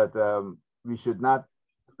with is that we should not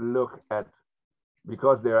look at,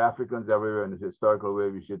 because there are Africans everywhere in this historical way,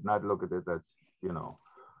 we should not look at it as, you know,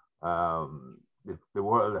 the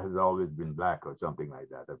world has always been black or something like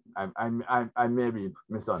that. I may be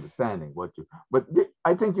misunderstanding what you, but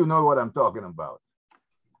I think you know what I'm talking about,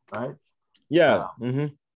 right? Yeah.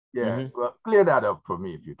 Yeah. Well, clear that up for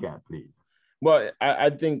me if you can, please. Well, I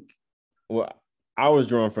think what I was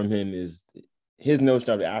drawn from him is his notion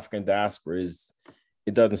of the African diaspora is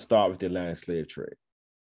it doesn't start with the Atlantic slave trade.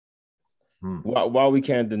 While we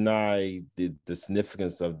can't deny the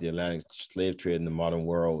significance of the Atlantic slave trade in the modern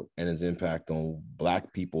world and its impact on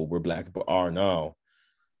Black people, where Black people are now,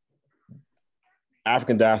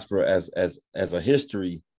 African diaspora as a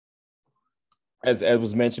history, as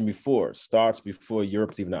was mentioned before, starts before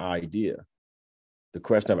Europe's even an idea. The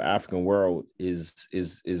question of African world is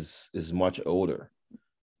much older.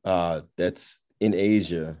 That's in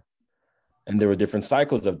Asia, and there were different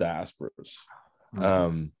cycles of diasporas.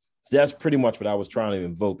 So that's pretty much what I was trying to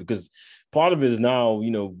invoke, because part of it is now,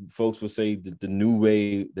 you know, folks will say that the new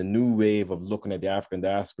wave of looking at the African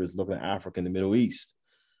diaspora is looking at Africa and the Middle East.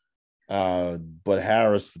 But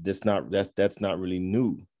Harris, that's not really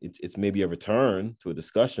new. It's maybe a return to a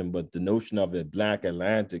discussion, but the notion of a Black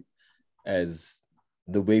Atlantic as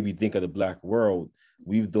the way we think of the Black world,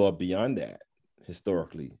 we've thought beyond that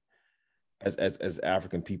historically as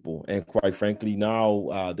African people. And quite frankly,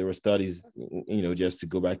 now there are studies, you know, just to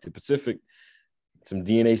go back to the Pacific, some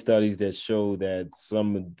DNA studies that show that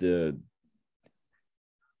some of the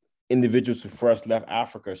individuals who first left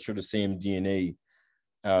Africa share the same DNA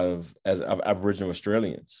of Aboriginal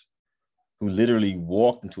Australians, who literally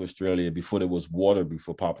walked into Australia before there was water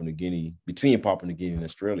between Papua New Guinea and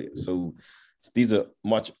Australia. So these are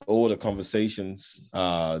much older conversations.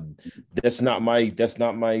 That's not my you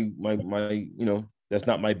know, that's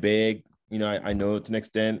not my bag. You know, I know to an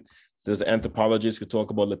extent. There's anthropologists who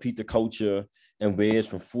talk about Lapita culture and ways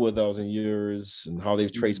from 4,000 years and how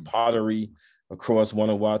they've traced pottery across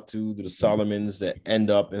Vanuatu to the Solomons that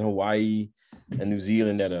end up in Hawaii and New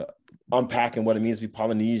Zealand that are unpacking what it means to be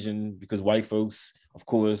Polynesian, because white folks, of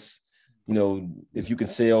course, you know, if you can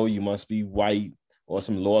sail, you must be white, or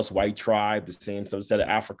some lost white tribe, the same set of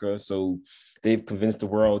Africa. So they've convinced the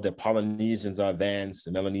world that Polynesians are advanced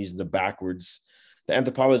and Melanesians are backwards. The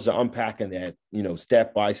anthropologists are unpacking that, you know,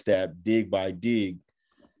 step by step, dig by dig.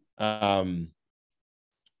 So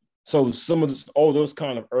some of all those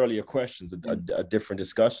kind of earlier questions are different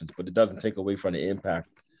discussions, but it doesn't take away from the impact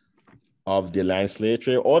of the Atlantic slave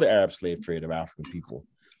trade or the Arab slave trade of African people.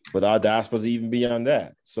 But our diaspora is even beyond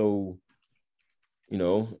that. So, you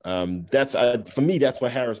know, that's for me, that's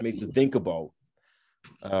what Harris makes us think about.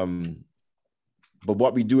 But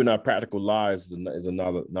what we do in our practical lives is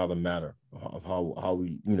another matter of how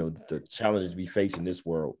we, you know, the challenges we face in this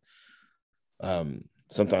world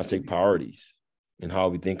sometimes take priorities in how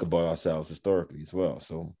we think about ourselves historically as well.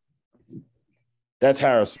 So that's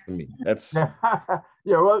Harris for me. That's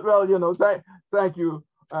yeah. Well, you know, thank you.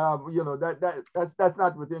 You know, that's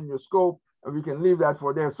not within your scope. And we can leave that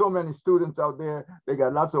for there. So many students out there, they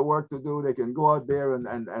got lots of work to do. They can go out there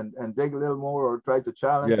and dig a little more or try to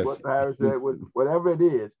challenge what Harris said, whatever it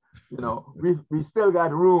is. You know, we still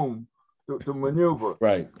got room to maneuver.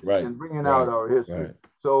 Right. And bringing out our history. Right.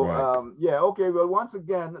 So yeah, okay. Well, once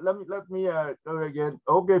again, let me again.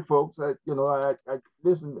 Okay, folks. You know, I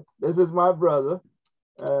listen. This is my brother,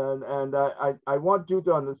 and I want you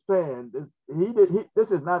to understand this. This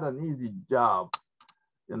is not an easy job.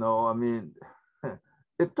 You know, I mean,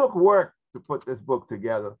 it took work to put this book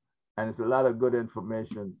together, and it's a lot of good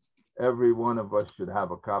information. Every one of us should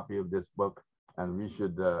have a copy of this book, and we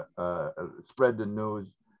should spread the news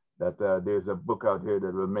that there's a book out here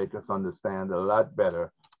that will make us understand a lot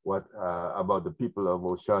better what about the people of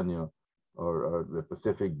Oceania or the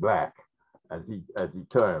Pacific Black, as he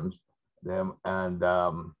terms them, and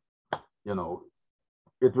you know,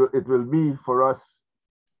 it will be for us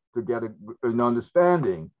to get an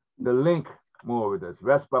understanding, the link more with us.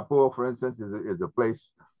 West Papua, for instance, is a place,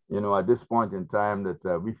 you know, at this point in time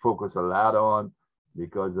that we focus a lot on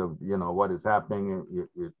because of, you know, what is happening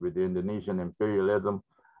with Indonesian imperialism.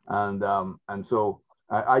 And so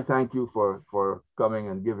I thank you for coming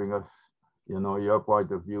and giving us, you know, your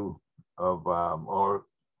point of view of, or,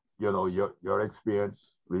 you know, your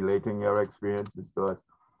experience, relating your experiences to us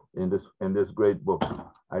in this great book.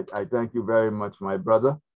 I thank you very much, my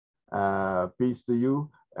brother. Peace to you,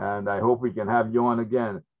 and I hope we can have you on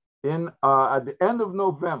again. At the end of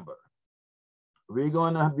November, we're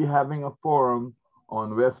going to be having a forum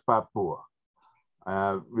on West Papua,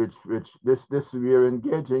 which this we are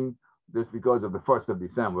engaging this because of the 1st of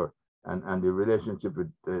December and the relationship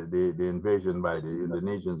with the invasion by the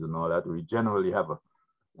Indonesians and all that. We generally have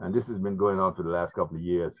and this has been going on for the last couple of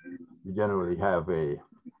years. We generally have a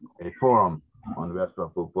forum on West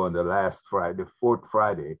Papua on the last Friday, the 4th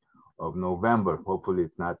Friday of November. Hopefully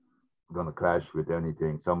it's not going to clash with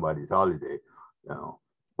anything, somebody's holiday, you know.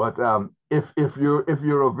 But if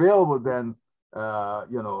you're available, then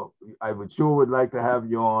you know, I would like to have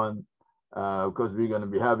you on because we're going to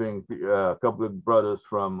be having a couple of brothers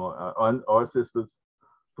from or sisters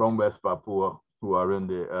from West Papua who are in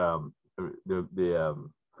the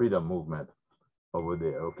freedom movement over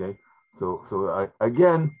there. Okay, so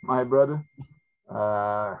again, my brother,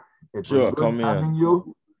 it was good having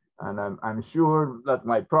you, and I'm sure that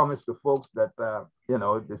my promise to folks that you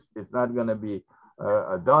know, it's not going to be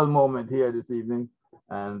a dull moment here this evening,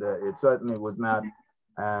 and it certainly was not.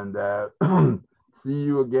 And see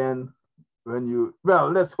you again when you, well,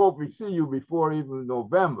 let's hope we see you before even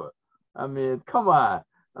November. I mean, come on.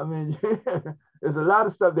 I mean, there's a lot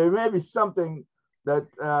of stuff. There may be something that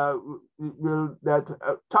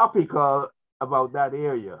topical about that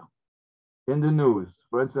area in the news.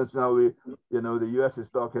 For instance, now you know, the U.S. is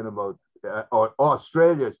talking about, or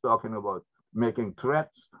Australia is talking about making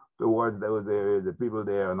threats towards the people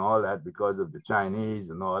there and all that because of the Chinese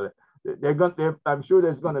and all that. I'm sure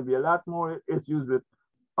there's going to be a lot more issues with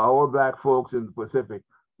our Black folks in the Pacific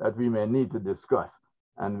that we may need to discuss.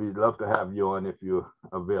 And we'd love to have you on if you're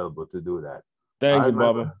available to do that. Thank you,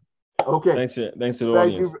 Baba. Okay. Thanks to the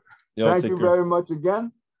audience. Thank you very much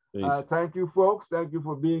again. Thank you, folks. Thank you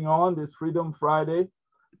for being on this Freedom Friday.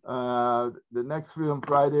 The next Freedom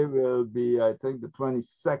Friday will be, I think, the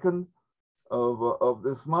 22nd of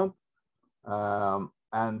this month.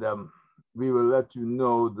 We will let you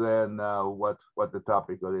know then what the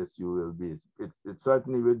topical issue will be. It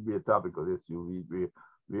certainly will be a topical issue.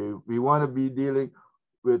 We want to be dealing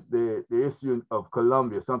with the issue of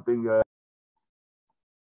Colombia, something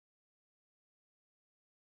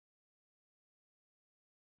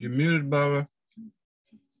You're muted, Baba.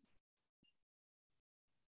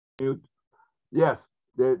 Mute. Yes,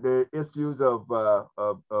 the issues of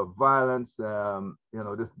violence, you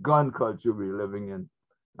know, this gun culture we're living in.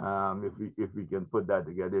 If we can put that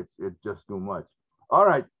together, it's just too much. All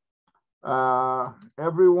right,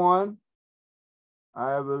 everyone,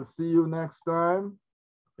 I will see you next time.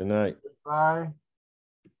 Good night. Bye.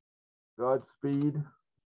 Godspeed.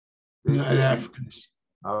 Good night, Africans.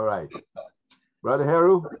 All right. Brother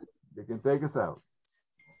Heru, you can take us out.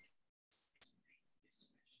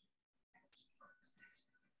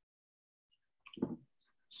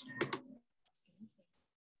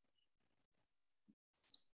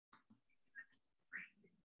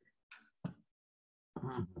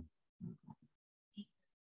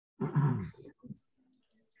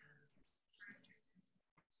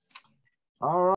 All right.